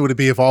how funny would it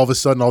be if all of a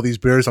sudden all these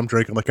beers I'm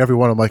drinking, like every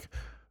one, I'm like,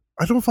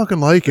 I don't fucking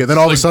like it. Then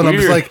all of a It's sudden like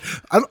I'm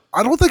just like,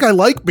 I don't think I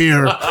like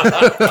beer.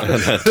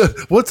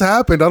 What's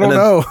happened? I don't And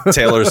know. then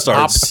Taylor Hop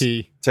starts.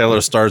 tea.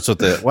 Taylor starts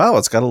with it. Wow,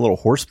 it's got a little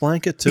horse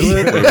blanket to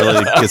it. It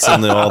really gets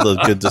into all the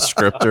good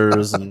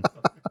descriptors, and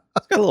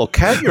it's got a little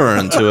cat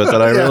urine to it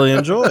that I really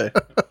enjoy.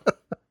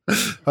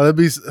 That'd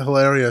be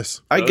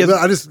hilarious. I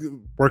just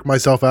work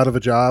myself out of a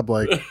job.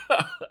 Like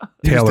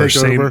Taylor,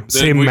 take over.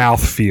 same we-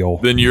 mouth feel.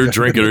 Then you're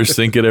drinking or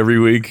sink it every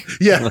week.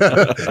 yeah,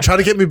 try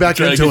to get me back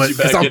Trying to into get it. you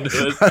back 'cause I'm-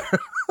 into it.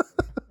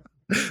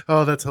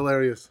 Oh, that's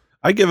hilarious.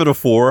 I give it a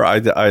 4.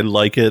 I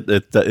like it.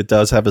 It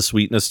does have a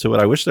sweetness to it.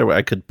 I wish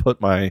I could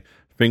put my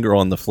finger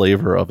on the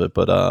flavor of it,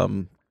 but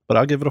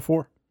I'll give it a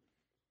 4.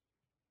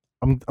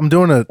 I'm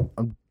giving it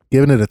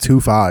a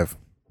 2.5.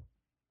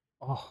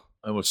 Oh,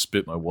 I almost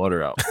spit my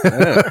water out.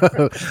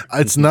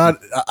 It's not.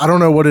 I don't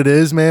know what it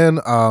is, man.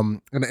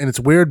 And it's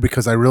weird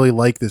because I really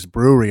like this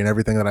brewery and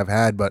everything that I've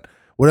had, but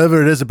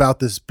whatever it is about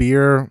this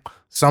beer,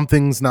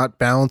 something's not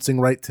balancing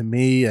right to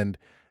me, and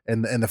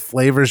the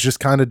flavors just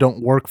kind of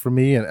don't work for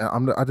me, and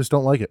I just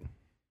don't like it.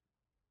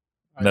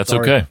 That's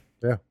Sorry. okay.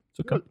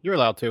 you're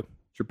allowed to.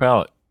 It's your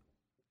palate.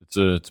 It's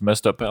a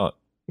messed up palate.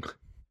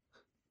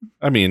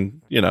 I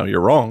mean, you're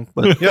wrong,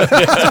 but yeah,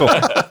 it's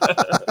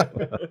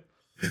cool.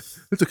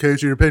 It's okay.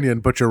 It's your opinion,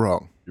 but you're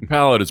wrong. Your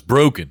palate is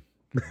broken.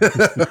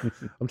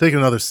 I'm taking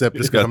another sip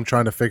just because I'm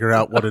trying to figure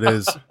out what it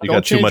is. You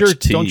got too much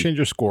tea. Don't change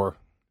your score.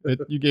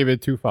 You gave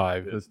it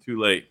 2.5. It's too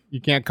late. You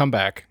can't come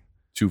back.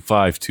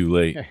 2.5 too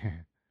late.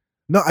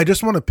 No, I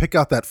just want to pick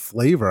out that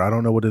flavor. I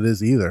don't know what it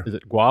is either. Is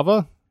it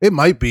guava? It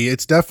might be.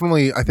 It's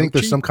definitely, I think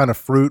there's Mochi? some kind of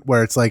fruit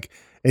where it's like,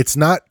 it's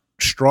not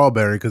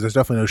strawberry because there's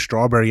definitely no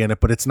strawberry in it,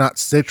 but it's not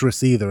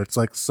citrus either. It's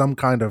like some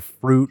kind of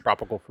fruit.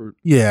 Tropical fruit.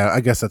 Yeah,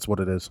 I guess that's what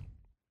it is.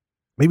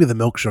 Maybe the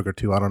milk sugar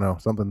too. I don't know.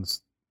 I don't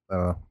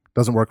know.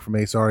 Doesn't work for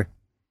me. Sorry.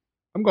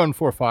 I'm going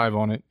 4.5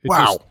 on it.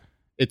 Wow.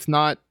 It's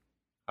not.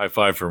 High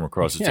five from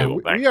across the Yeah,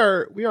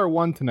 table. we are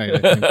one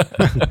tonight, I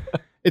think.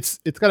 It's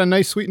got a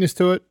nice sweetness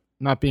to it,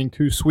 not being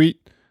too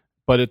sweet,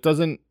 but it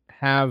doesn't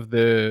have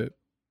the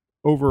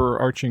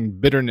overarching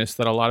bitterness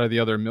that a lot of the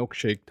other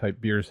milkshake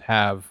type beers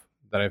have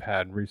that I've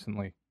had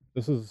recently.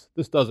 This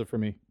does it for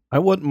me. I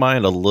wouldn't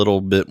mind a little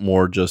bit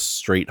more just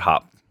straight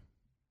hop.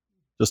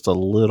 Just a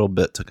little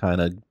bit to kind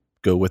of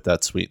go with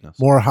that sweetness.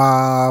 More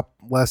hop,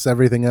 less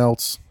everything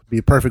else. Be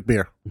a perfect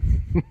beer.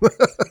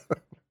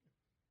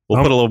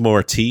 We'll put a little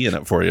more tea in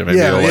it for you. Maybe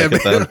you'll like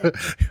it then.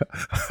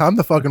 I'm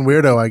the fucking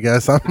weirdo, I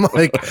guess. I'm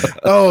like,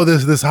 oh,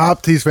 this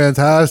hop tea's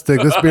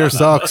fantastic. This beer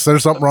sucks.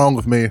 There's something wrong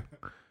with me.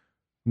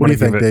 What do you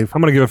think, Dave?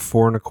 I'm gonna give it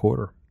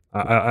 4.25.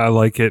 I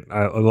like it.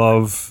 I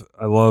love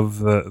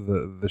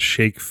the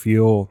shake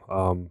feel.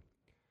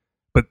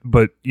 But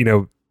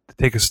to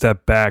take a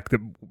step back,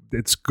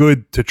 it's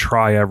good to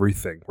try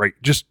everything, right?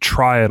 Just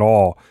try it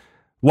all.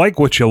 Like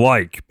what you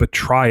like, but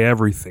try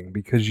everything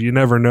because you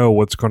never know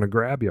what's going to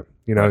grab you.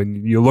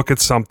 And you look at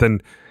something,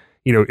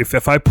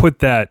 if I put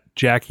that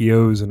Jackie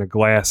O's in a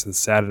glass and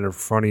sat it in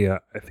front of you,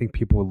 I think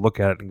people would look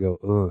at it and go,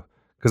 ugh,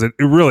 because it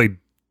really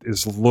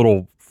is a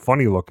little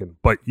funny looking,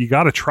 but you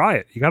got to try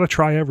it. You got to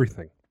try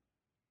everything.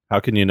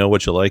 How can you know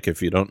what you like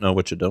if you don't know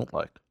what you don't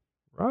like?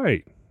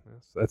 Right.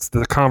 That's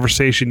the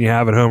conversation you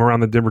have at home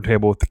around the dinner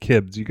table with the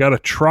kids. You got to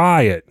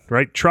try it,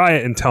 right? Try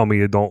it and tell me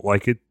you don't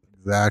like it.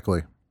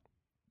 Exactly.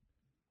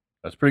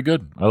 That's pretty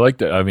good. I like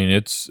that. I mean,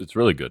 it's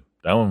really good.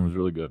 That one was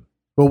really good.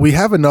 Well, we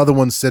have another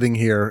one sitting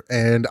here,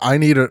 and I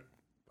need a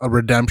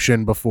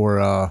redemption before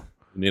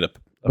You need a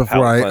before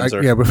palate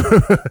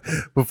cleanser.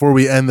 before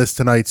we end this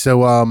tonight. So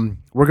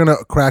we're gonna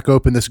crack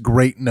open this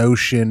Great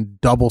Notion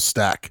double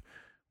stack,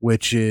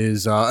 which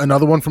is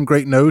another one from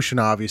Great Notion,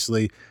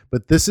 obviously.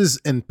 But this is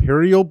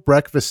Imperial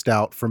Breakfast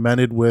Stout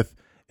fermented with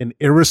an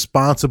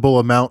irresponsible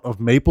amount of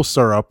maple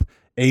syrup,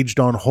 aged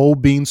on whole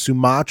bean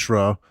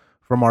Sumatra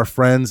from our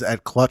friends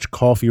at Clutch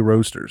Coffee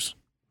Roasters.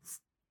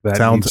 That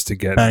Sounds needs to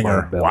get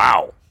banger. my belly.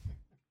 Wow.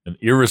 An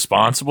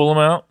irresponsible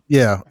amount?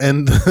 Yeah,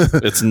 and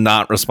It's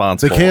not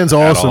responsible. the can's at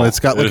awesome. all. It's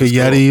got It like a is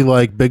Yeti,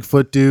 like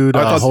Bigfoot dude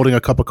I thought- holding a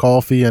cup of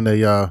coffee and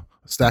a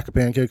stack of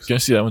pancakes. Can I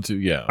see that one too?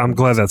 Yeah. I'm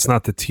glad that's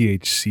not the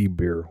THC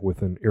beer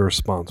with an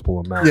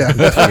irresponsible amount Yeah. of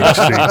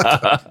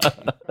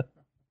THC.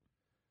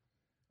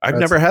 I've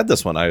never had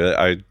this one.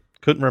 I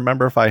couldn't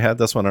remember if I had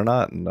this one or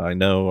not, and I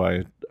know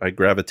I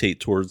gravitate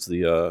towards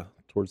the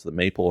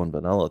maple and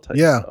vanilla type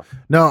Yeah. stuff.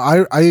 No,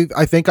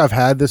 I think I've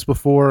had this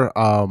before,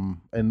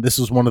 and this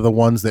was one of the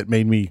ones that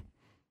made me,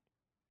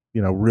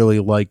 really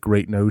like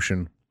Great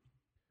Notion.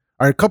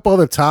 All right, a couple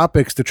other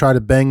topics to try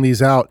to bang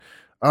these out.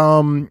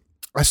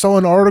 I saw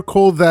an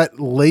article that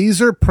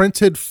laser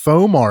printed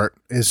foam art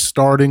is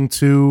starting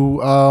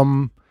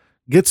to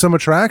get some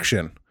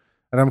attraction,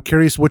 and I'm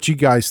curious what you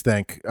guys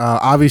think.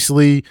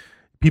 Obviously,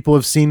 people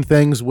have seen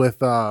things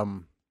with,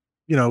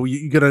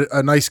 you get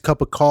a nice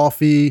cup of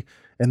coffee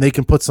and they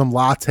can put some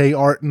latte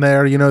art in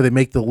there. They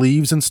make the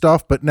leaves and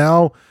stuff. But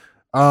now,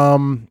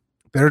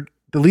 at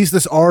least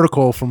this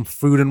article from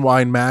Food and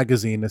Wine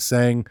magazine is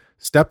saying,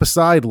 step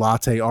aside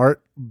latte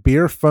art,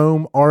 beer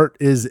foam art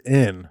is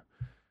in.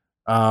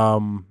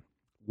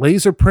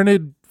 Laser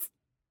printed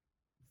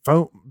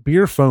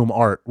beer foam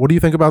art. What do you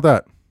think about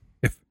that?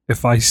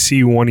 If I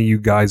see one of you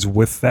guys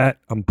with that,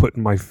 I'm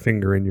putting my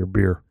finger in your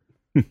beer.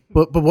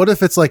 But what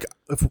if it's like,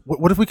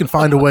 what if we can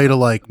find a way to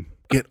like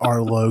get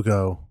our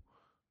logo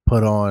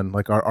put on,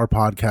 like our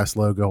podcast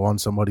logo on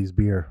somebody's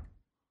beer?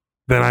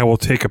 Then I will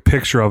take a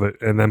picture of it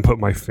and then put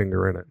my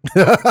finger in it.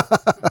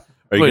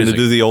 Are you Wait a going to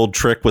second. do the old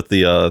trick with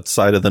the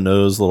side of the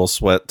nose, little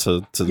sweat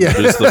to Yeah.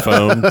 boost the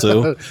foam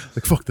too?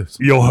 Like, fuck this.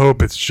 You'll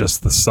hope it's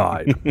just the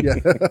side. Yeah.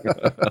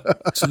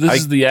 So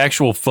this is the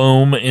actual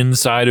foam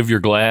inside of your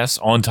glass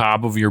on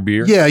top of your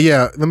beer?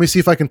 Yeah. Let me see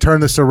if I can turn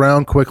this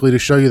around quickly to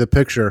show you the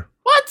picture.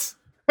 What?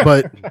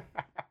 But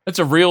That's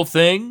a real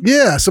thing?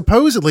 yeah,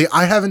 supposedly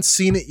I haven't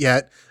seen it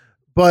yet.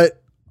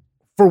 But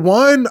for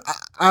one,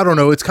 I don't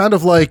know. It's kind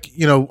of like,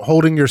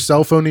 holding your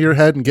cell phone to your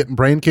head and getting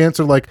brain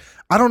cancer. Like,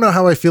 I don't know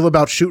how I feel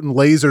about shooting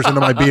lasers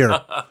into my beer.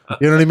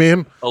 You know what I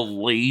mean? A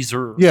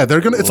laser? Yeah,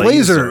 it's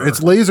laser.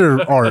 It's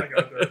laser art.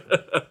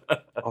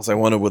 All I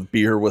wanted with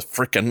beer was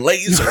freaking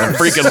laser.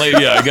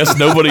 Yeah, I guess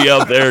nobody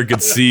out there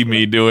could see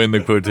me doing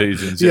the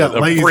quotations. Yeah, the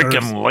lasers.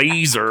 freaking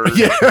laser.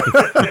 Yeah.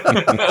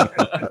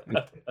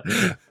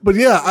 But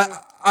yeah,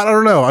 I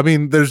don't know. I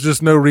mean, there's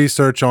just no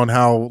research on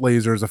how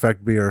lasers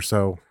affect beer,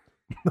 so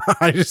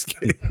I just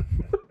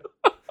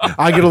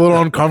I get a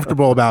little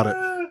uncomfortable about it.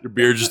 Your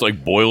beer just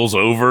like boils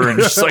over and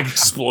just like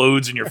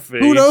explodes in your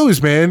face. Who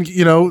knows, man?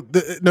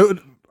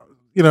 Somebody's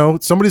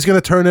going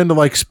to turn into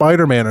like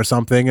Spider-Man or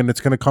something, and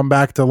it's going to come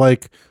back to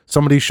like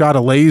somebody shot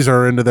a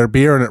laser into their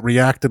beer and it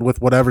reacted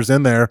with whatever's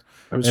in there,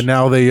 and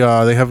now they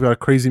have got a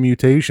crazy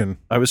mutation.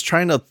 I was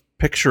trying to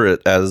picture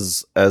it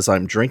as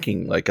I'm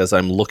drinking, like as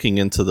I'm looking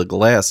into the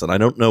glass, and I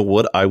don't know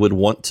what I would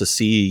want to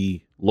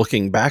see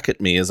looking back at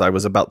me as I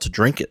was about to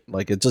drink it.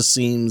 Like it just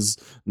seems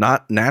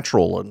not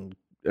natural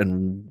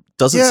and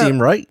doesn't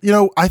seem right.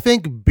 I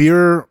think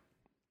beer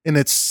in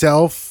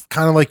itself,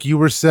 kind of like you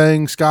were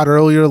saying, Scott,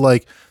 earlier,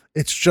 like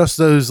it's just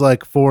those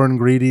like 4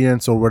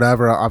 ingredients or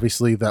whatever.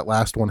 Obviously that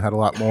last one had a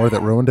lot more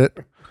that ruined it,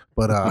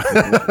 but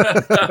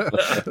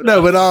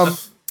no,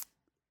 but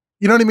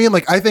you know what I mean?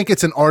 Like I think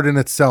it's an art in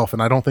itself,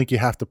 and I don't think you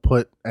have to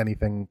put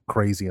anything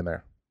crazy in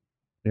there.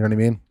 You know what I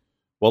mean?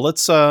 Well,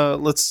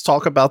 let's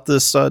talk about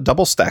this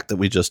double stack that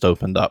we just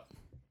opened up.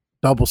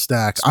 Double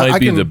stacks. This might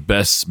be the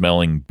best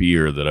smelling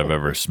beer that I've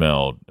ever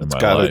smelled in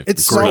my life. It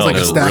smells like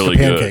a stack of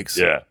pancakes.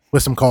 Good. Yeah.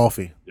 With some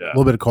coffee. Yeah. A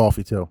little bit of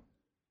coffee too.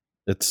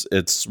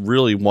 It's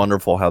really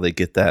wonderful how they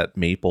get that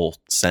maple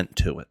scent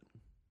to it.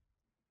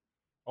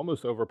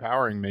 Almost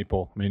overpowering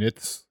maple. I mean,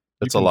 it's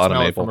a lot of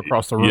smell it maple from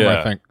across the room.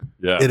 I think.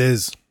 Yeah. It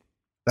is.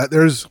 That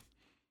there's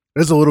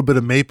a little bit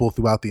of maple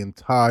throughout the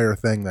entire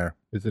thing there.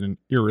 Is it an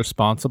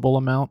irresponsible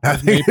amount I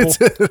of think maple?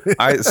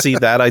 I see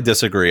that. I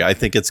disagree. I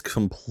think it's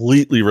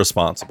completely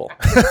responsible.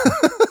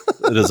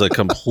 It is a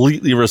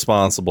completely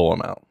responsible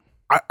amount.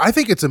 I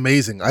think it's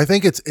amazing. I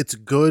think it's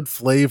good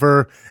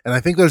flavor, and I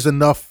think there's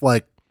enough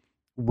like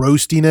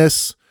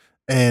roastiness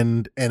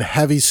and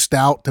heavy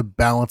stout to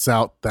balance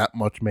out that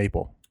much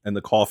maple. And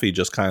the coffee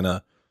just kind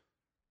of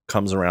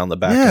comes around the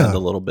back end a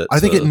little bit. I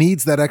think it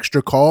needs that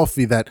extra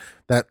coffee, that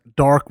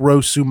dark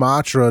roast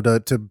Sumatra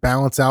to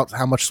balance out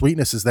how much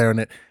sweetness is there, and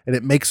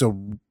it makes a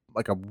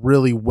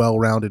really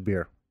well-rounded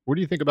beer. What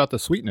do you think about the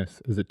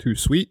sweetness? Is it too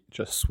sweet?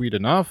 Just sweet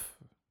enough?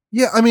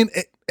 Yeah, I mean,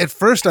 at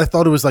first I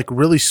thought it was like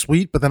really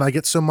sweet, but then I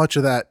get so much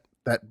of that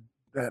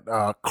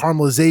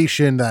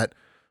caramelization, that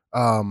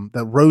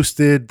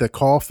roasted, the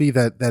coffee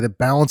that it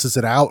balances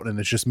it out, and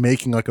it's just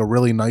making like a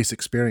really nice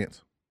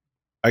experience.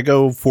 I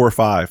go 4 or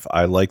 5.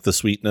 I like the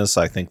sweetness.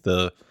 I think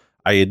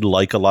I'd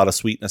like a lot of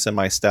sweetness in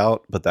my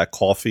stout, but that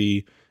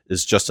coffee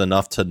is just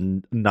enough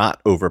to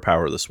not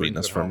overpower the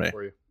sweetness for me.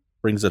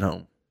 Brings it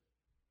home.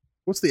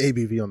 What's the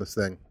ABV on this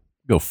thing?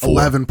 Go 4.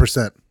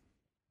 11%.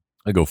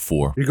 I go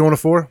 4. You're going to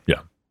 4?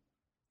 Yeah.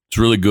 It's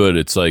really good.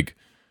 It's like,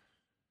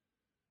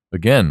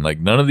 again, like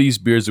none of these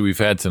beers that we've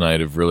had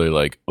tonight have really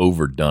like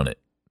overdone it.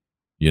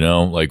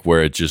 Like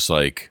where it just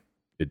like,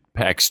 it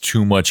packs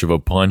too much of a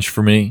punch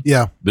for me.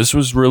 Yeah. This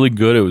was really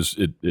good. It was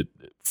it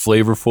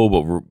flavorful,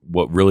 but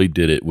what really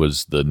did it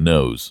was the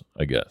nose,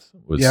 I guess.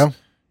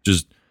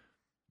 Just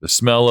the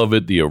smell of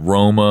it, the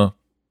aroma,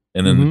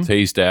 and then the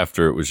taste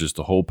after. It was just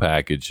the whole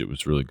package. It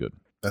was really good.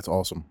 That's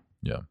awesome.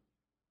 Yeah.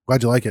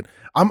 Glad you like it.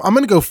 I'm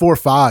going to go 4 or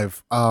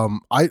 5.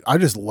 I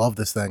just love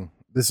this thing.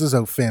 This is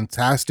a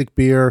fantastic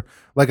beer.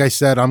 Like I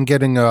said, I'm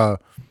getting a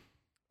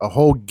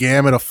whole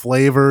gamut of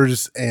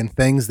flavors and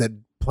things that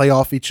play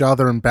off each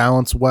other and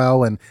balance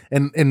well.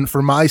 And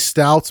for my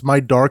stouts, my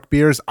dark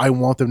beers, I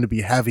want them to be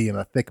heavy and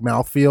a thick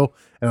mouthfeel,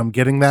 and I'm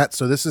getting that.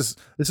 So this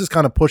is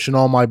kind of pushing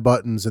all my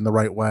buttons in the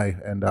right way.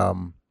 And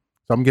so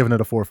I'm giving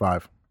it a 4 or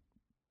 5.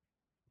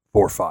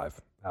 4 or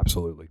 5.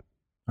 Absolutely.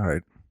 All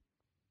right.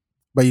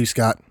 By you,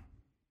 Scott?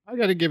 I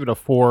got to give it a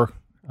 4.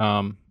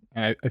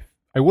 I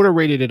would have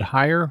rated it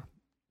higher.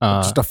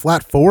 Just a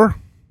flat 4?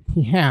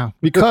 Yeah,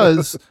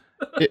 because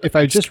if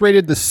I just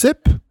rated the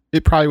sip,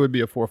 it probably would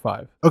be a 4 or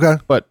 5. Okay.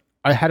 But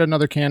I had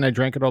another can. I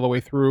drank it all the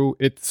way through.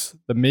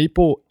 The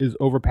maple is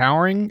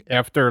overpowering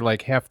after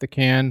like half the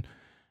can,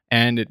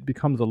 and it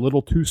becomes a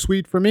little too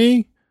sweet for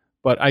me.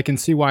 But I can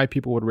see why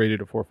people would rate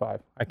it a 4 or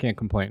 5. I can't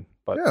complain.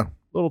 But yeah,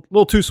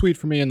 little too sweet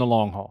for me in the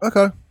long haul.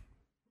 Okay.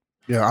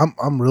 Yeah,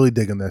 I'm really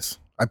digging this.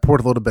 I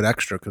poured a little bit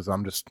extra because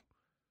I'm just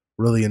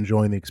really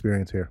enjoying the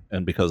experience here.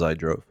 And because I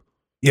drove.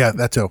 Yeah,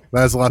 that too.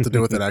 That has a lot to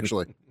do with it,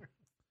 actually.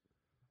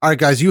 All right,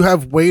 guys, you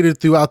have waited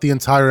throughout the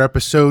entire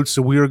episode,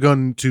 so we are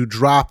going to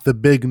drop the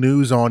big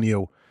news on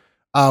you.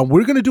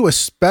 We're going to do a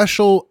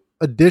special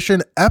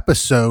edition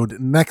episode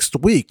next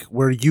week.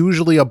 We're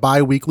usually a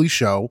bi-weekly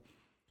show,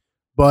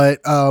 but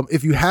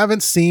if you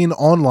haven't seen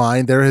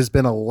online, there has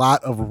been a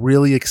lot of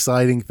really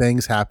exciting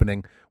things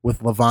happening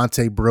with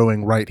Levante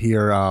Brewing right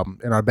here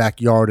in our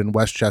backyard in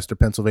Westchester,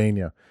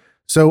 Pennsylvania.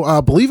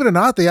 So believe it or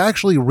not, they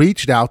actually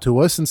reached out to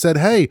us and said,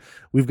 hey,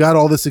 we've got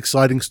all this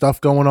exciting stuff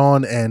going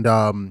on,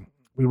 and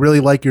we really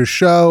like your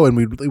show, and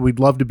we'd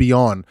love to be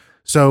on.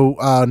 So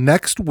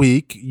next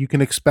week, you can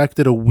expect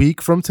it a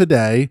week from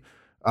today,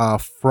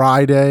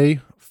 Friday,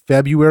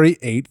 February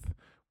 8th,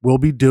 we'll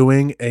be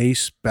doing a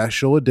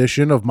special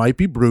edition of Might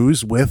Be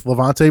Brews with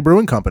Levante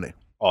Brewing Company.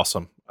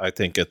 Awesome. I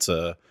think it's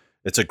a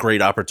it's a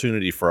great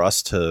opportunity for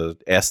us to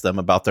ask them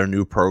about their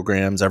new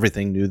programs,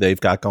 everything new they've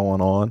got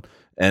going on,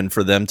 and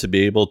for them to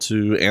be able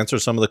to answer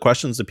some of the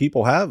questions that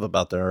people have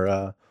about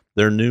their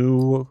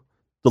new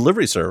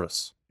delivery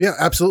service. Yeah,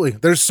 absolutely.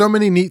 There's so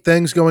many neat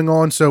things going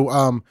on. So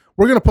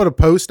we're going to put a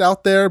post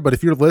out there, but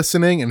if you're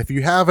listening and if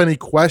you have any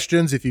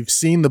questions, if you've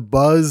seen the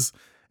buzz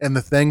and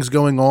the things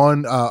going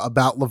on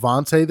about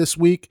Levante this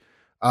week,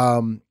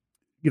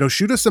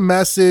 shoot us a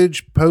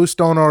message,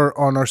 post on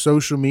our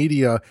social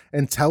media,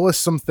 and tell us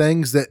some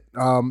things that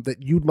that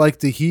you'd like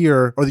to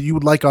hear or that you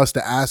would like us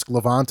to ask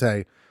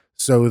Levante,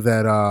 so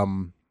that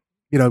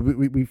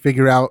we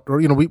figure out, or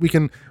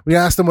we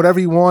ask them whatever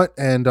you want,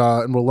 and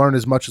we'll learn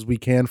as much as we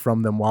can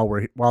from them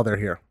while they're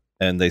here.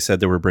 And they said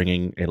they were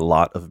bringing a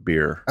lot of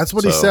beer. That's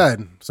what he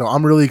said. So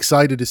I'm really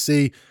excited to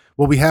see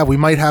what we have. We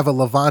might have a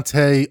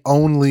Levante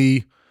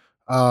only,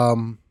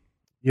 set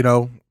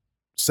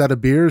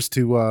of beers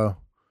to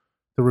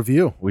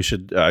review. We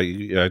should,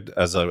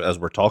 as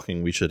we're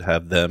talking, we should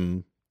have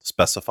them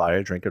specify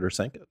a drink it or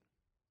sink it.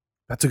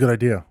 That's a good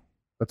idea.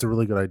 That's a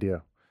really good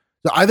idea.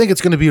 So I think it's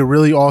going to be a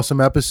really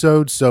awesome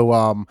episode.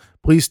 So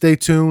please stay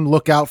tuned,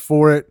 look out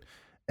for it,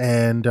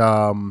 and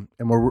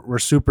we're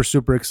super,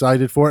 super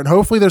excited for it. And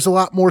hopefully there's a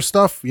lot more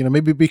stuff.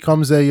 Maybe it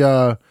becomes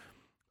a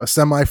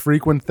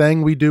semi-frequent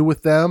thing we do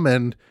with them,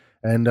 and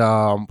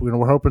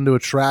we're hoping to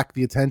attract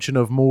the attention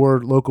of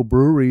more local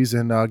breweries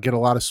and get a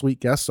lot of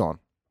sweet guests on.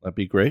 That'd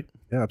be great.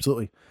 Yeah,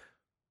 absolutely.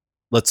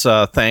 Let's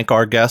thank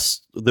our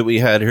guests that we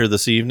had here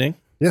this evening.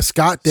 Yeah,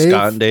 Scott, Dave.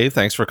 Scott and Dave,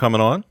 thanks for coming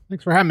on.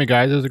 Thanks for having me,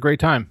 guys. It was a great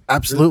time.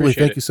 Absolutely. Really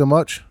Thank you so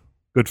much.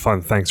 Good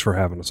fun. Thanks for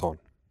having us on.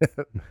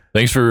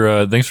 Thanks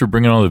for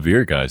bringing all the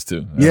beer, guys,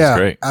 too. That was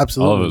great.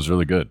 Absolutely. All of it was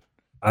really good.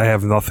 I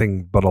have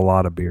nothing but a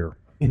lot of beer.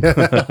 We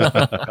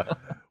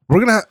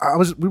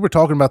were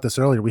talking about this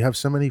earlier. We have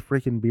so many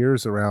freaking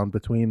beers around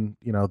between,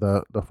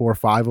 the 4 or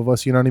 5 of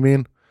us, you know what I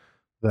mean?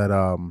 That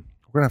we're going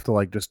to have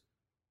to just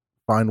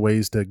find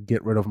ways to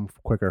get rid of them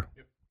quicker,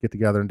 get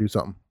together and do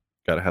something.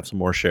 Got to have some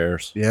more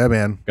shares. Yeah,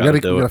 man. We got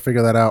to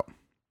figure that out.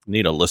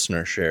 Need a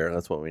listener share.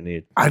 That's what we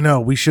need. I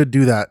know. We should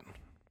do that.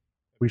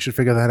 We should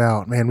figure that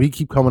out. Man, we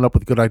keep coming up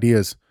with good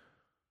ideas.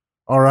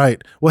 All right.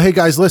 Well, hey,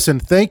 guys, listen,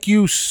 thank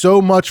you so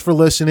much for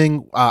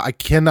listening. I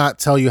cannot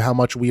tell you how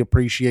much we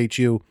appreciate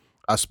you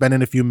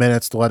spending a few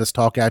minutes to let us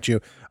talk at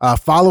you.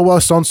 Follow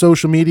us on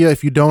social media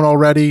if you don't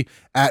already,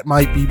 at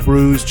Might Be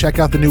Brews. Check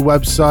out the new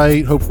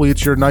website. Hopefully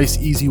it's your nice,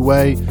 easy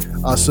way.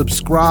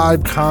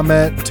 Subscribe,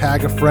 comment,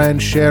 tag a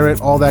friend, share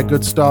it, all that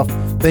good stuff.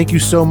 Thank you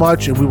so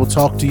much, and we will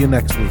talk to you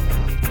next week.